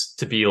less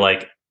to be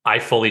like, I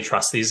fully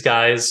trust these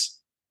guys.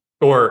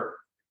 Or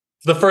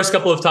the first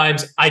couple of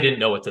times I didn't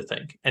know what to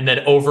think. And then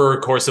over a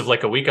course of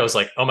like a week, I was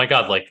like, oh my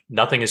God, like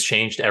nothing has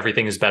changed.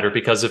 Everything is better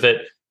because of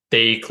it.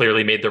 They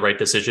clearly made the right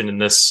decision in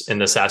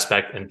this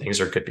aspect and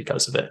things are good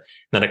because of it. And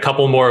then a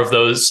couple more of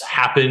those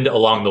happened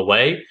along the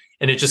way.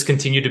 And it just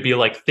continued to be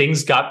like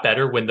things got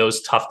better when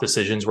those tough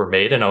decisions were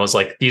made. And I was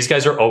like, these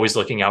guys are always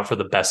looking out for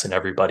the best in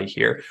everybody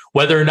here,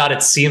 whether or not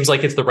it seems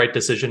like it's the right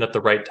decision at the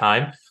right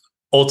time.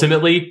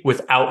 Ultimately,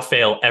 without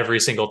fail,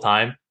 every single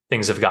time,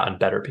 things have gotten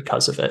better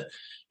because of it.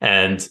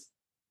 And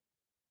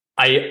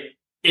I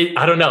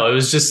don't know. It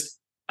was just,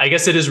 I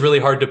guess it is really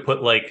hard to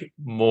put like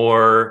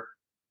more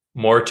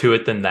to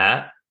it than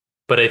that.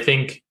 But I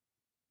think.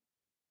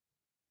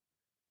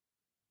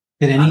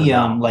 Did any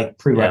like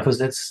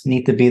prerequisites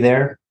need to be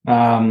there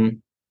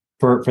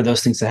for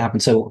those things to happen?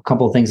 So a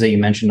couple of things that you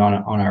mentioned on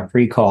our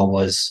pre-call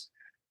was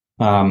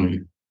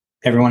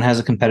everyone has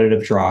a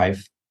competitive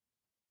drive.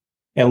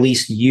 At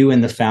least you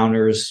and the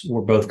founders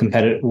were both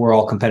competitive. We're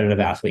all competitive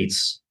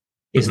athletes.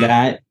 Is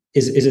that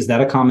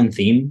a common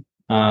theme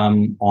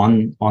on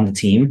the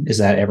team? Is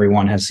that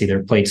everyone has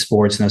either played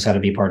sports, knows how to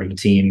be part of a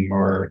team,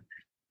 or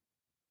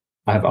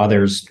have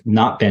others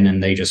not been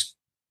and they just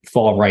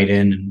fall right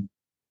in? And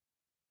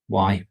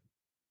why?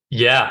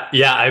 Yeah.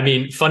 I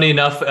mean, funny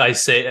enough, I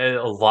say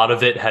a lot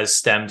of it has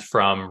stemmed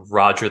from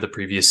Roger, the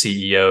previous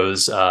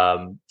CEO's.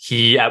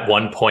 He at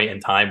one point in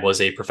time was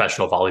a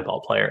professional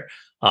volleyball player.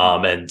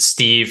 And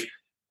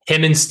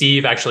him and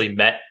Steve actually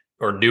met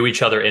or knew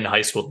each other in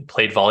high school,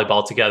 played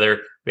volleyball together.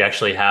 We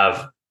actually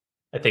have,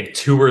 I think,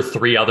 2 or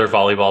 3 other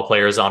volleyball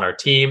players on our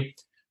team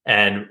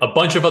and a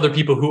bunch of other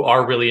people who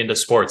are really into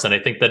sports. And I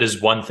think that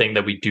is one thing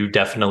that we do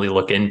definitely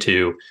look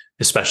into,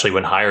 especially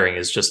when hiring,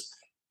 is just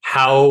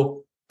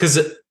because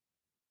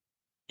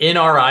in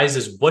our eyes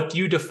is, what do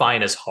you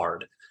define as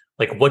hard?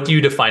 Like, what do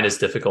you define as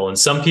difficult? And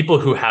some people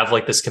who have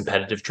like this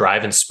competitive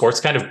drive, and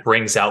sports kind of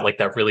brings out like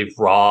that really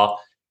raw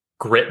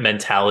grit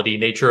mentality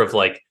nature of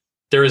like,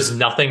 there is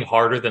nothing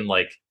harder than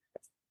like,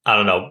 I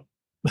don't know,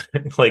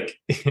 like,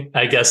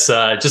 I guess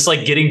just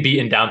like getting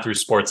beaten down through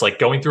sports, like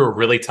going through a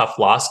really tough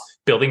loss,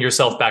 building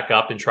yourself back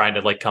up and trying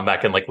to like come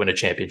back and like win a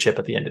championship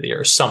at the end of the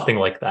year or something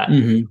like that.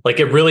 Mm-hmm. Like,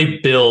 it really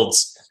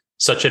builds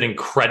such an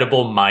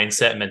incredible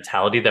mindset and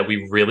mentality that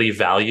we really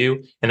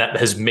value. And that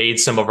has made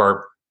some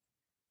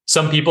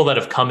people that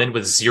have come in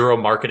with zero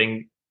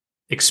marketing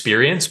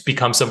experience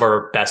become some of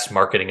our best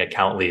marketing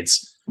account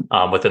leads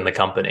within the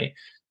company.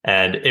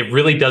 And it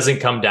really doesn't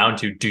come down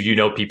to, do you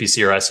know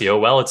PPC or SEO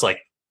well? It's like,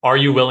 are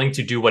you willing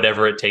to do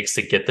whatever it takes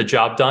to get the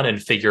job done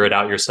and figure it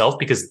out yourself?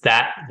 Because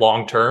that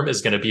long term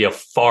is going to be a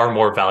far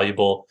more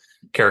valuable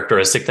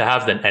characteristic to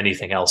have than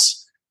anything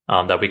else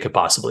that we could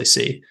possibly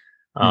see.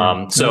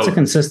 So that's a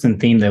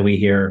consistent theme that we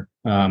hear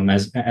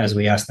as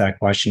we ask that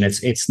question.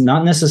 It's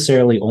not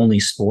necessarily only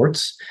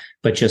sports,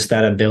 but just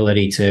that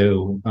ability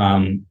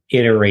to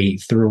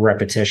iterate through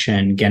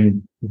repetition,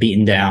 getting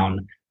beaten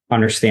down,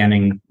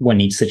 understanding what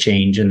needs to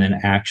change, and then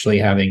actually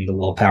having the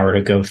willpower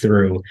to go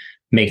through,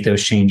 make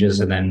those changes,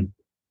 and then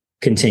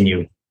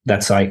continue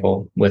that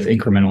cycle with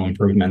incremental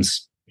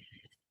improvements.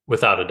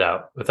 Without a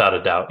doubt.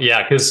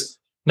 Yeah, because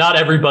not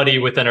everybody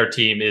within our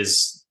team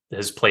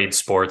has played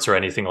sports or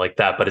anything like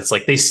that, but it's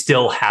like they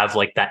still have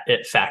like that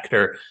it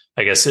factor,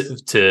 I guess,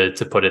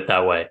 to put it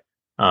that way.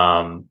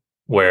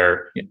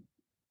 Where,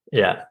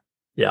 yeah.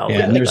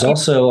 And there's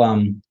also,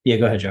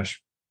 go ahead,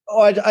 Josh. Oh,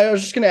 I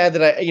was just going to add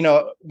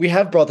that we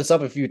have brought this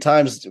up a few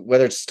times,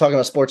 whether it's talking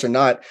about sports or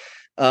not.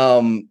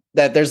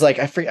 That there's like,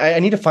 I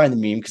need to find the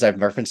meme because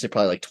I've referenced it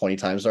probably like 20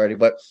 times already,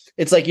 but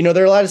it's like,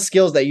 there are a lot of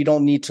skills that you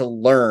don't need to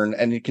learn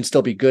and you can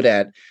still be good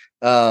at,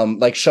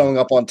 like showing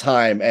up on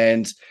time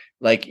and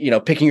like,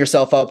 picking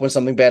yourself up when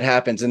something bad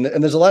happens. And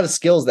there's a lot of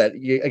skills that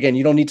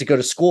you don't need to go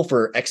to school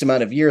for X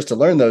amount of years to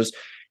learn those.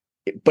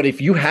 But if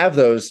you have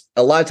those,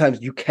 a lot of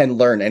times you can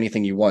learn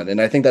anything you want.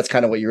 And I think that's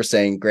kind of what you were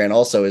saying, Grant,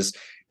 also is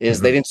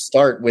mm-hmm. They didn't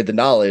start with the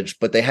knowledge,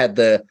 but they had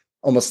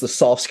almost the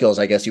soft skills,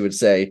 I guess you would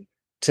say,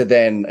 to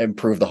then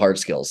improve the hard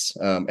skills.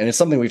 And it's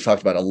something we've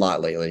talked about a lot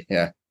lately.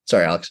 Yeah.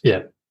 Sorry, Alex.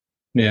 Yeah.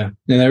 And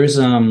there was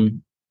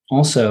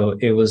also,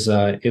 it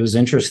was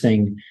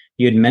interesting.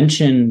 You had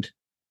mentioned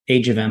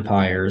Age of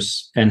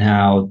Empires and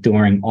how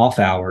during off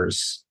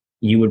hours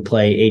you would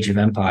play Age of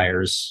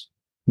Empires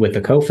with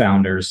the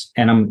co-founders.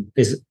 And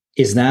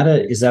is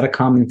that a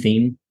common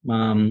theme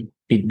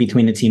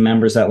between the team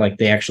members, that like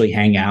they actually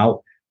hang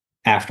out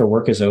after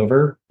work is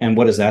over? And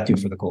what does that do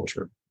for the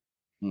culture?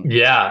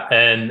 Yeah.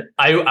 And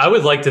I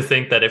would like to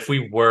think that if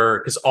we were,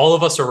 because all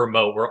of us are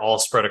remote, we're all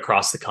spread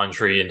across the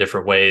country in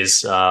different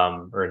ways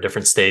or in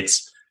different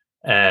states.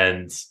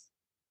 And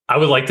I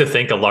would like to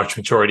think a large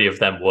majority of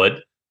them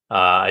would.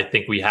 I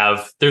think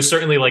there's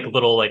certainly like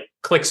little like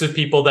cliques of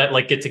people that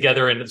like get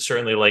together and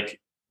certainly like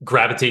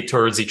gravitate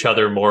towards each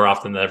other more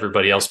often than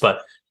everybody else.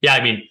 But yeah,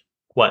 I mean,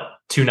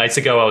 2 nights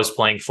ago, I was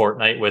playing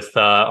Fortnite with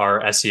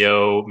our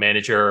SEO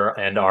manager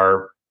and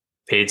our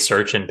paid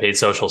search and paid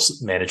social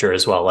manager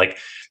as well. Like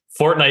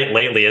Fortnite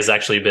lately has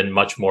actually been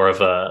much more of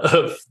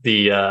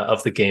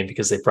the game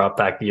because they brought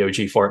back the OG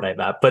Fortnite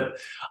map, but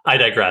I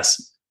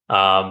digress.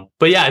 But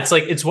yeah,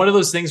 it's one of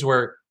those things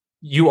where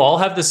you all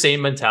have the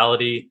same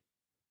mentality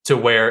to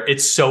where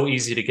it's so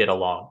easy to get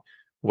along,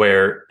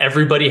 where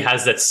everybody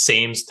has that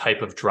same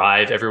type of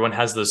drive. Everyone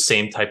has those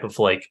same type of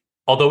like,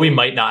 although we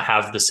might not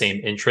have the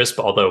same interest,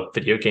 but although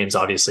video games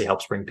obviously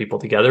helps bring people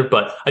together.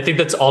 But I think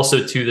that's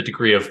also to the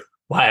degree of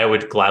why I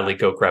would gladly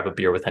go grab a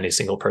beer with any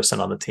single person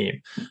on the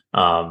team,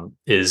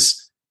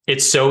 is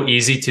it's so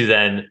easy to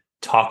then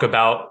talk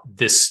about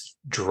this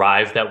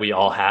drive that we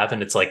all have.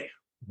 And it's like,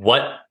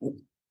 what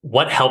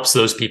helps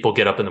those people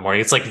get up in the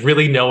morning? It's like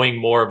really knowing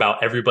more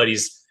about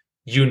everybody's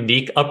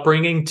unique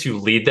upbringing to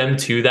lead them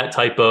to that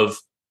type of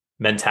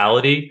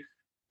mentality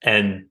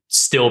and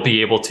still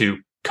be able to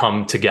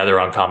come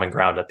together on common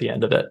ground at the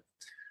end of it.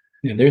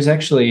 Yeah, there's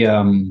actually,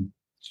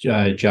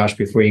 Josh,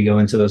 before you go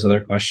into those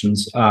other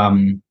questions,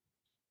 we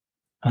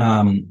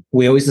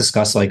always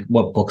discuss like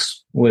what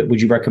books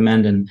would you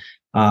recommend? And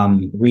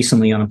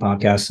recently on a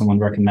podcast, someone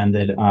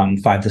recommended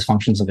 5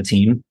 Dysfunctions of a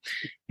Team.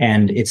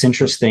 And it's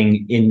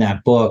interesting in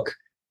that book,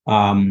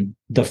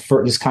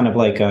 it's kind of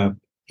like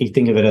you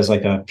think of it as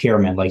like a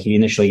pyramid. Like you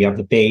have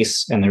the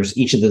base, and there's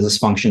each of the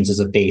dysfunctions is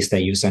a base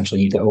that you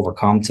essentially need to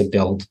overcome to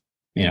build,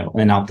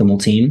 an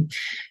optimal team.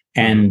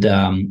 And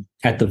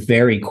at the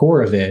very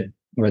core of it,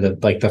 or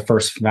the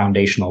first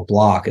foundational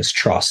block, is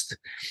trust.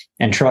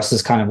 And trust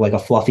is kind of like a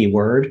fluffy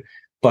word,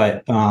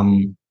 but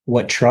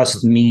what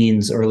trust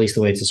means, or at least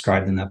the way it's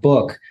described in that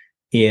book,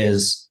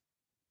 is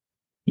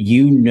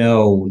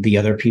the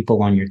other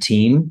people on your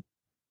team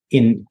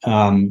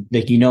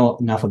like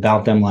enough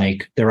about them,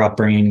 like their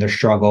upbringing, their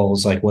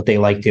struggles, like what they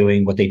like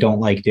doing, what they don't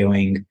like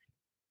doing,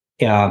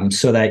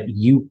 so that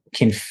you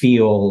can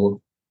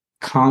feel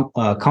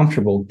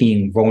comfortable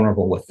being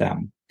vulnerable with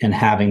them and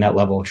having that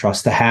level of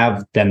trust. To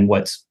have then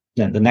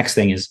the next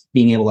thing is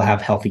being able to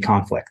have healthy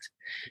conflict.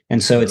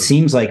 And so it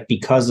seems like,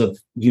 because of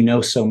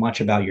so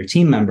much about your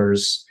team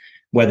members,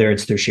 whether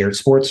it's through shared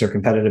sports or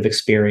competitive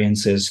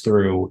experiences,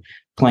 through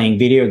playing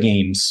video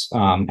games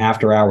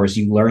after hours,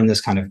 you learn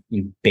this kind of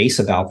base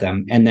about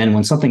them. And then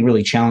when something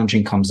really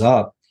challenging comes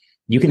up,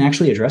 you can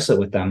actually address it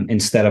with them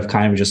instead of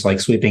kind of just like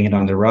sweeping it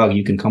under the rug.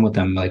 You can come with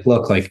them like,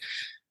 look, like,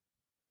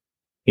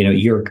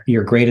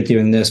 you're great at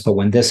doing this, but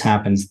when this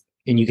happens,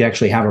 and you can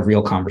actually have a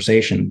real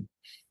conversation.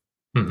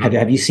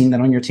 Have you seen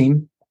that on your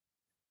team?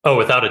 Oh,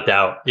 without a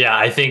doubt. Yeah,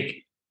 I think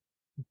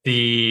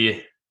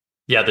the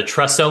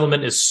trust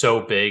element is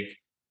so big,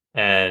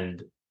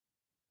 and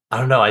I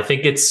don't know. I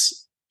think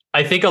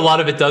a lot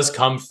of it does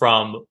come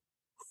from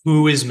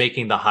who is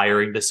making the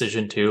hiring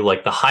decision too.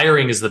 Like, the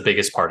hiring is the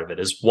biggest part of it,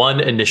 is one,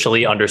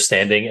 initially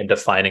understanding and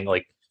defining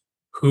like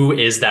who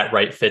is that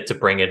right fit to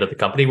bring into the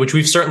company, which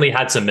we've certainly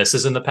had some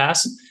misses in the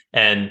past.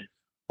 And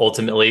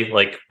ultimately,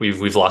 like,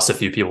 we've lost a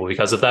few people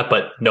because of that,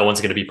 but no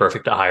one's going to be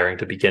perfect at hiring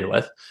to begin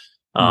with.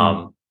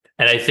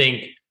 And I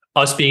think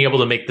us being able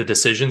to make the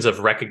decisions of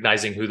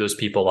recognizing who those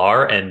people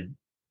are, and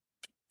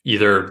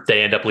either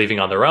they end up leaving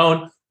on their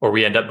own or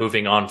we end up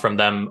moving on from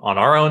them on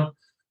our own,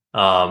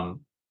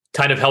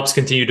 kind of helps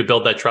continue to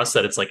build that trust,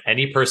 that it's like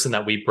any person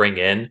that we bring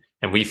in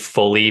and we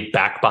fully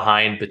back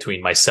behind,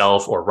 between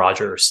myself or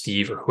Roger or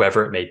Steve or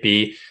whoever it may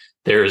be,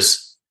 there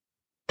is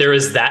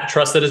that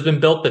trust that has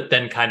been built that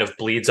then kind of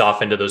bleeds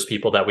off into those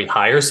people that we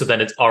hire. So then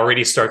it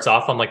already starts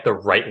off on like the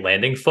right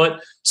landing foot,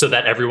 so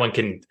that everyone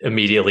can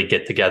immediately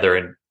get together.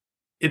 And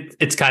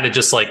it's kind of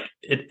just like,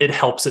 it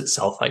helps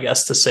itself, I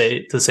guess, to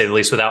say the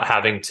least, without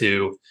having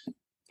to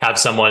have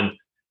someone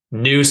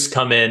new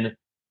come in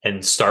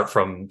and start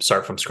from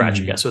scratch,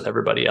 I guess, with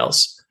everybody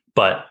else.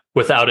 But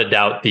without a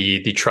doubt,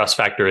 the trust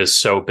factor is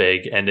so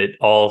big, and it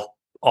all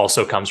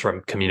also comes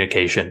from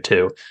communication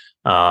too.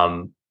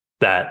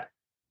 That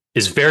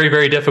is very,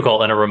 very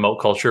difficult in a remote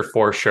culture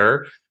for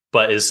sure,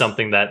 but is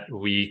something that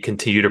we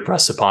continue to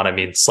press upon. I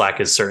mean, Slack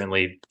is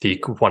certainly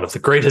one of the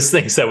greatest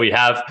things that we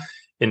have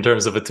in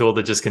terms of a tool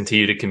to just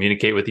continue to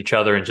communicate with each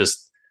other, and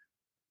just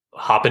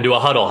hop into a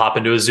huddle, hop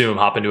into a Zoom,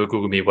 hop into a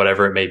Google Meet,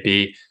 whatever it may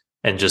be,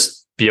 and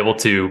just be able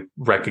to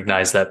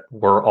recognize that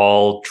we're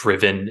all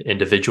driven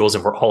individuals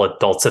and we're all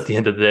adults at the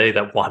end of the day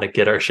that want to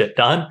get our shit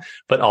done.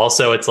 But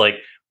also, it's like,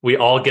 we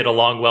all get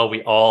along well.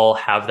 We all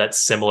have that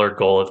similar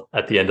goal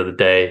at the end of the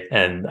day.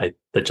 And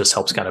that just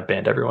helps kind of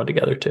band everyone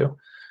together too.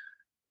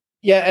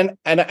 Yeah.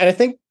 And I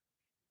think,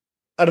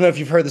 I don't know if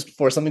you've heard this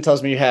before, something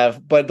tells me you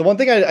have, but the one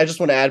thing I just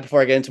want to add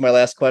before I get into my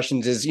last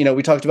questions is,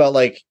 we talked about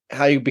like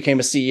how you became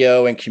a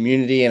CEO and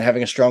community and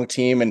having a strong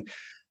team. And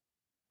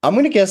I'm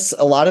going to guess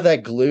a lot of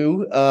that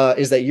glue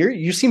is that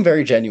you seem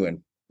very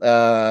genuine.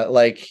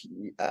 Like,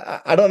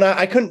 I don't know,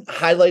 I couldn't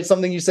highlight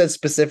something you said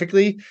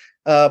specifically,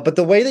 but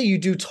the way that you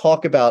do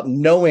talk about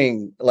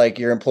knowing like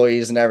your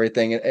employees and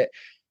everything,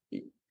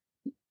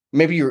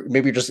 maybe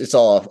you're just, it's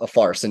all a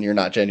farce and you're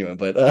not genuine,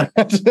 but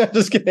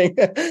just kidding.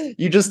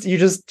 You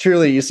just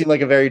truly, you seem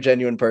like a very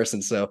genuine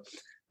person. So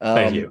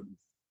thank you.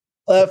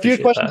 A few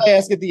questions I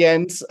ask at the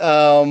end.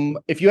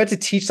 If you had to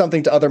teach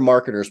something to other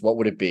marketers, what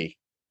would it be?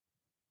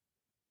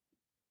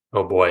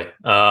 Oh boy.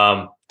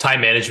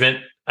 Time management.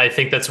 I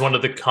think that's one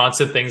of the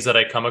constant things that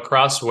I come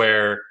across,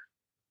 where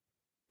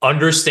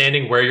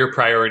understanding where your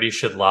priorities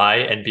should lie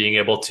and being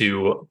able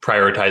to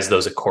prioritize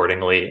those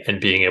accordingly,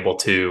 and being able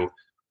to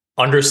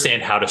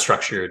understand how to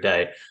structure your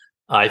day.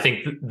 I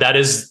think that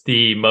is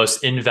the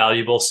most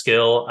invaluable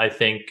skill I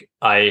think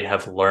I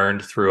have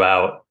learned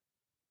throughout,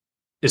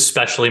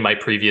 especially my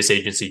previous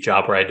agency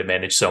job, where I had to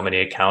manage so many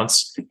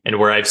accounts, and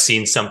where I've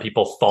seen some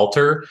people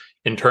falter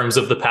in terms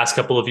of the past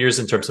couple of years,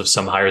 in terms of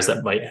some hires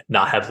that might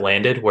not have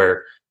landed,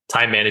 where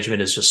time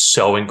management is just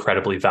so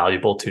incredibly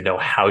valuable to know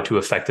how to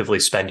effectively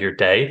spend your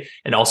day,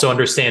 and also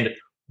understand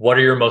what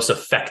are your most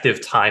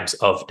effective times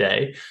of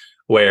day.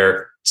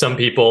 Where some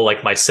people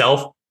like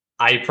myself,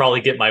 I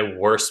probably get my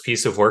worst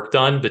piece of work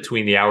done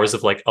between the hours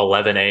of like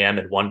 11 a.m.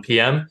 and 1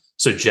 p.m.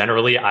 So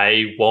generally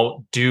I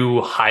won't do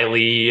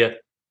highly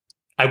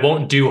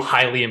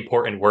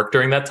important work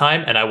during that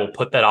time. And I will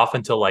put that off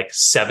until like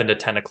 7 to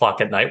 10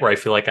 o'clock at night, where I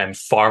feel like I'm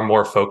far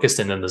more focused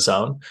and in the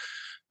zone.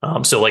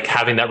 So like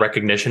having that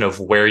recognition of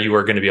where you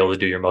are going to be able to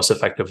do your most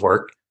effective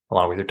work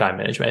along with your time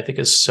management, I think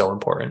is so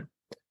important.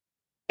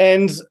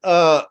 And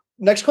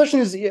next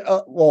question is,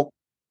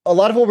 a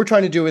lot of what we're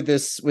trying to do with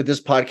this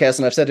podcast,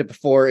 and I've said it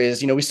before,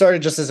 is, we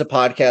started just as a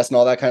podcast and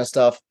all that kind of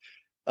stuff.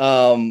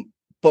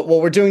 but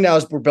what we're doing now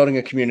is we're building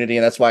a community,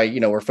 and that's why,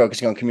 we're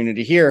focusing on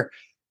community here.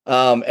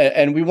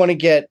 And we want to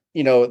get,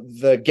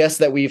 the guests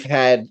that we've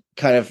had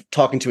kind of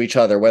talking to each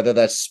other, whether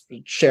that's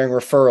sharing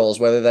referrals,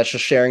 whether that's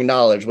just sharing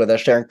knowledge, whether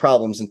that's sharing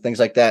problems and things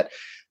like that.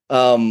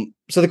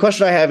 So the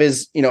question I have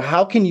is,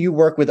 how can you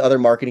work with other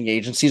marketing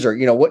agencies, or,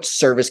 what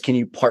service can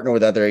you partner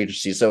with other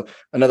agencies? So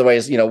another way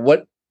is,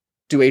 what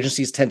do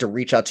agencies tend to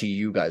reach out to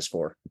you guys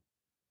for?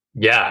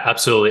 Yeah,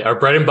 absolutely. Our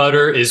bread and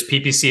butter is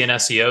PPC and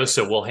SEO.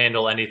 So we'll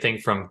handle anything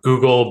from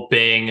Google,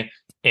 Bing,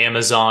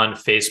 Amazon,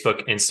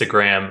 Facebook,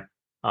 Instagram,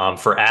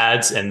 for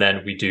ads. And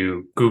then we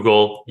do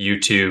Google,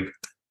 YouTube,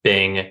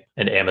 Bing,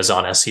 and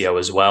Amazon SEO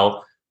as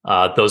well.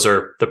 Those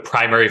are the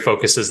primary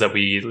focuses that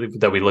we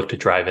look to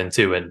drive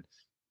into. And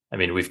I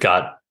mean, we've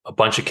got a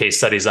bunch of case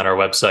studies on our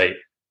website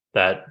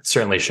that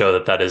certainly show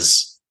that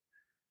is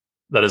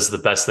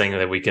the best thing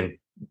that we can.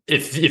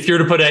 If you're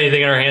to put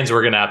anything in our hands,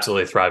 we're going to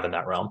absolutely thrive in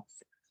that realm.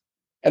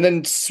 And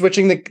then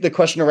switching the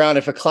question around,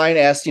 if a client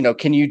asks,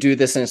 can you do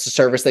this and it's a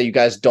service that you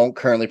guys don't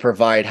currently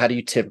provide, how do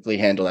you typically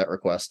handle that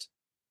request?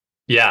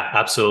 Yeah,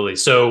 absolutely.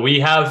 So we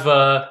have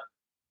a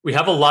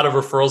lot of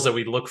referrals that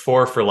we look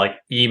for like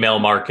email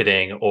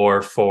marketing,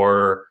 or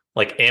for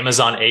like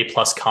Amazon A+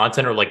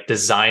 content, or like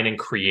design and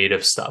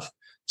creative stuff.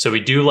 So we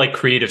do like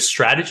creative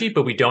strategy,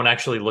 but we don't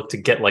actually look to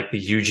get like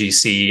the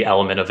UGC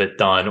element of it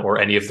done,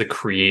 or any of the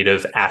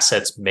creative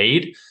assets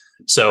made.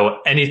 So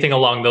anything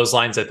along those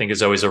lines, I think,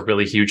 is always a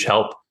really huge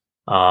help.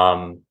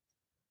 Well,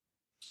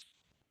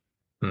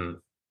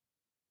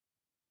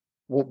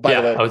 by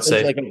the way, I would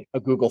say like a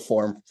Google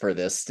form for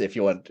this, if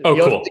you want. Oh,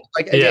 cool.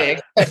 Yeah,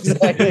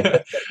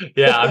 exactly.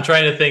 Yeah, I'm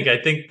trying to think. I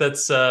think that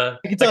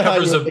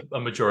covers a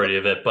majority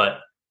of it, but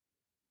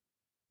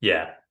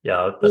yeah,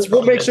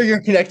 we'll make sure you're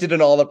connected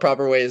in all the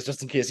proper ways,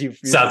 just in case you.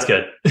 Sounds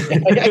good.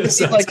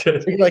 Sounds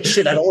good. You're like,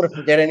 shit, I don't want to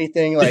forget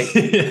anything. Like,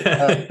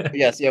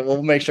 yes,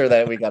 we'll make sure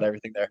that we got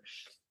everything there.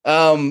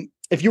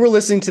 If you were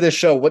listening to this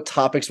show, what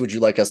topics would you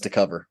like us to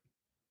cover?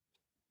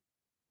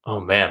 Oh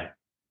man,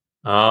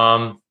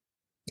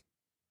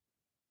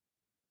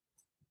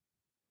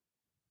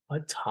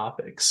 what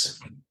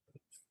topics?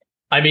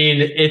 I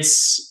mean,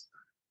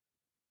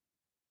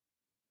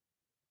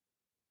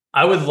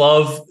 I would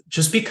love,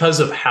 just because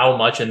of how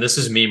much, and this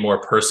is me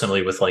more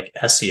personally with like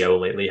SEO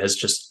lately,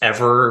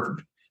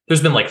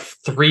 there's been like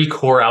 3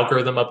 core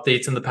algorithm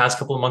updates in the past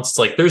couple of months. It's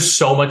like, there's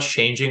so much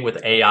changing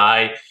with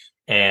AI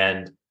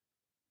and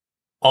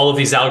all of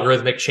these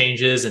algorithmic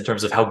changes in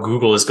terms of how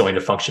Google is going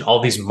to function.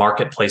 All these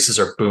marketplaces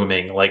are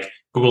booming. Like,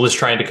 Google is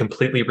trying to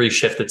completely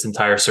reshift its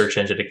entire search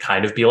engine to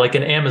kind of be like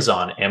an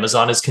Amazon.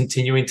 Amazon is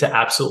continuing to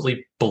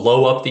absolutely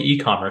blow up the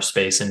e-commerce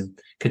space and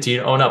continue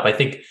to own up. I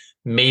think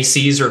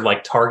Macy's or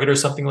like Target or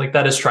something like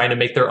that is trying to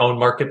make their own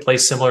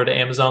marketplace similar to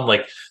Amazon.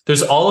 Like,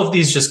 there's all of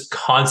these just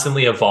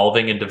constantly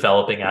evolving and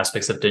developing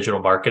aspects of digital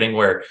marketing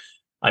where,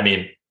 I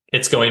mean,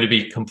 it's going to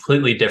be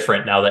completely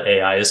different now that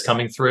AI is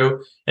coming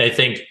through. And I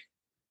think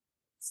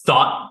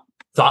thought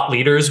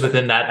leaders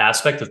within that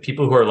aspect of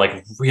people who are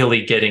like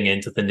really getting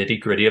into the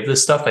nitty gritty of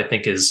this stuff, I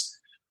think is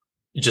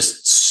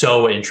just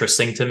so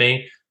interesting to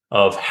me,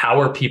 of how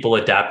are people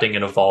adapting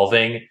and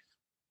evolving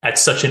at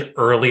such an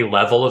early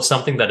level of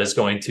something that is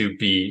going to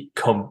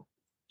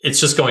it's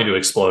just going to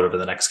explode over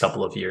the next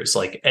couple of years.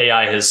 Like,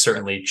 AI has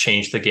certainly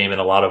changed the game in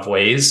a lot of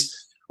ways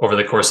over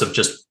the course of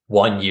just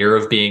 1 year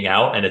of being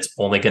out, and it's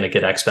only going to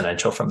get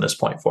exponential from this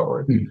point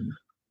forward.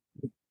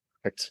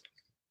 Perfect.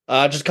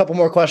 Just a couple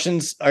more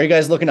questions. Are you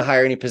guys looking to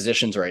hire any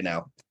positions right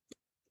now?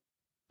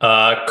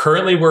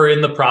 Currently, we're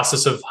in the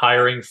process of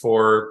hiring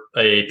for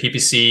a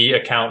PPC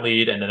account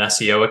lead and an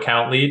SEO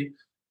account lead.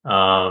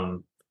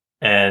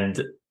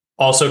 And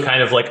also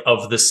kind of like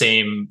of the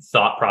same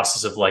thought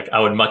process of like, I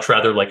would much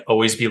rather like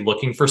always be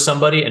looking for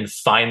somebody and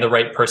find the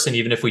right person,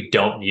 even if we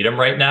don't need them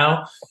right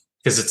now.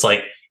 Because it's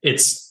like,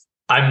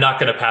 I'm not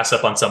going to pass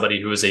up on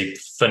somebody who is a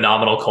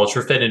phenomenal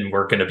culture fit, and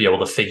we're going to be able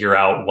to figure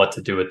out what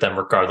to do with them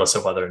regardless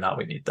of whether or not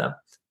we need them.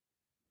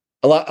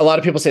 A lot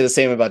of people say the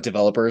same about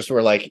developers,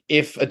 where like,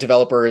 if a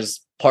developer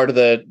is part of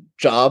the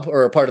job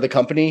or a part of the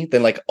company,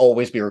 then like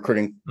always be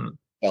recruiting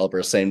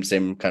developers. Same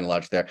kind of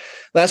logic there.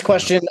 Last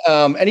question.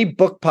 Any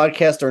book,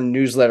 podcast, or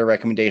newsletter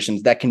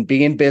recommendations that can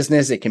be in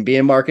business? It can be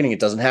in marketing. It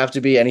doesn't have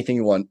to be anything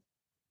you want.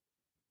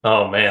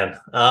 Oh man.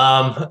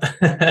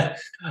 I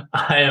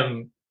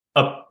am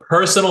a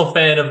personal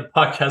fan of a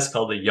podcast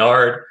called The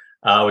Yard,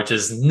 which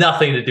has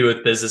nothing to do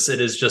with business.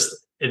 It is just,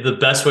 the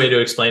best way to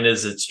explain it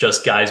is it's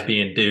just guys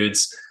being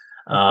dudes.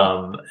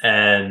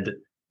 And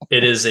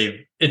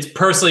it's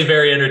personally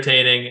very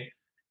entertaining,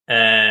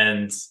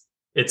 and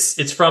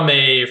it's from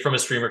a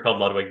streamer called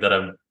Ludwig that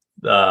I'm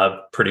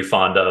pretty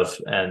fond of.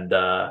 And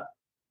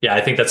yeah,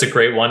 I think that's a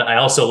great one. I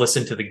also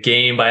listened to The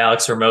Game by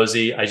Alex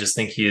Hormozi. I just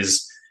think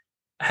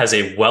has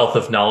a wealth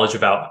of knowledge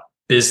about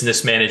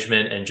business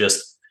management and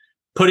just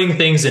putting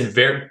things in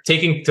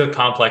taking the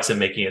complex and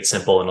making it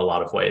simple in a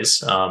lot of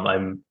ways.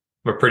 I'm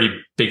a pretty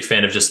big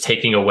fan of just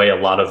taking away a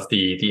lot of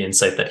the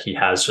insight that he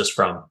has just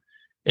from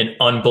an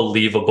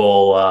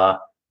unbelievable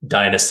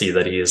dynasty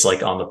that he is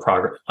like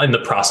in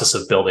the process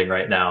of building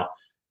right now.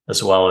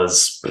 as well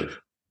as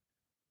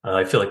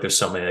I feel like there's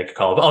so many I could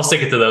call. But I'll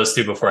stick it to those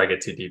two before I get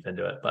too deep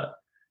into it. But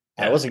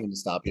I wasn't going to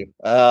stop you.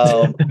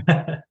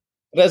 But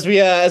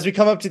as we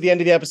come up to the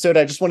end of the episode,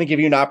 I just want to give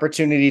you an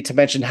opportunity to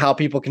mention how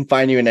people can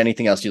find you and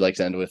anything else you'd like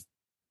to end with.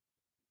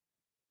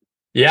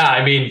 Yeah,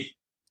 I mean,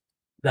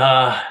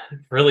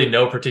 really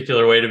no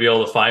particular way to be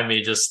able to find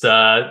me. Just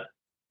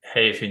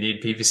hey, if you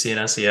need PPC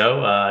and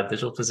SEO,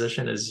 Digital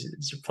Position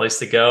is your place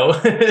to go.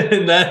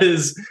 And that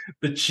is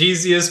the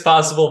cheesiest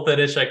possible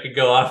finish I could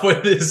go off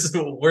with. Is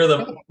we're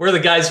the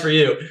guys for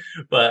you.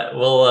 But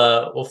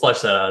we'll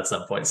flesh that out at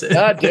some point soon.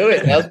 Do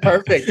it. That was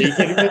perfect. Are you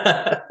kidding me?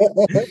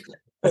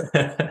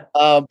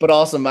 But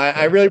awesome.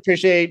 I really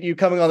appreciate you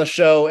coming on the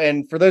show.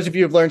 And for those of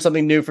you who've learned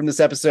something new from this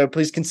episode,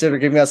 please consider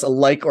giving us a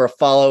like or a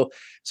follow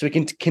so we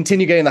can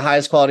continue getting the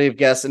highest quality of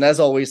guests. And as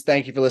always,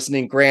 thank you for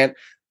listening, Grant.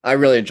 I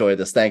really enjoyed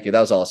this. Thank you. That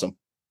was awesome.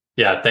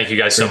 Yeah, thank you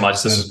guys so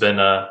much. This has been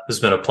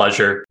a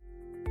pleasure.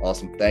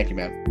 Awesome. Thank you,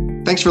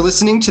 man. Thanks for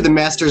listening to the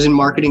Masters in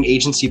Marketing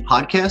Agency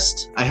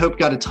podcast. I hope you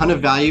got a ton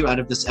of value out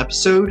of this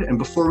episode. And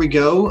before we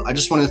go, I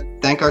just want to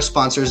thank our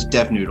sponsors,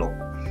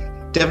 DevNoodle.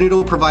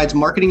 DevNoodle provides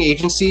marketing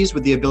agencies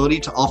with the ability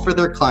to offer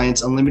their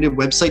clients unlimited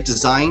website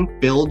design,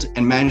 build,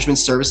 and management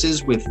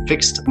services with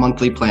fixed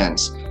monthly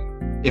plans.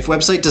 If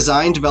website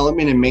design,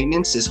 development, and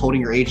maintenance is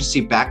holding your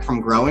agency back from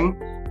growing,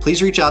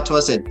 please reach out to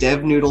us at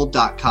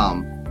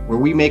devnoodle.com, where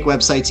we make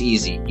websites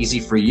easy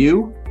for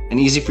you and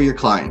easy for your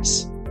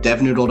clients.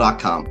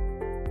 devnoodle.com.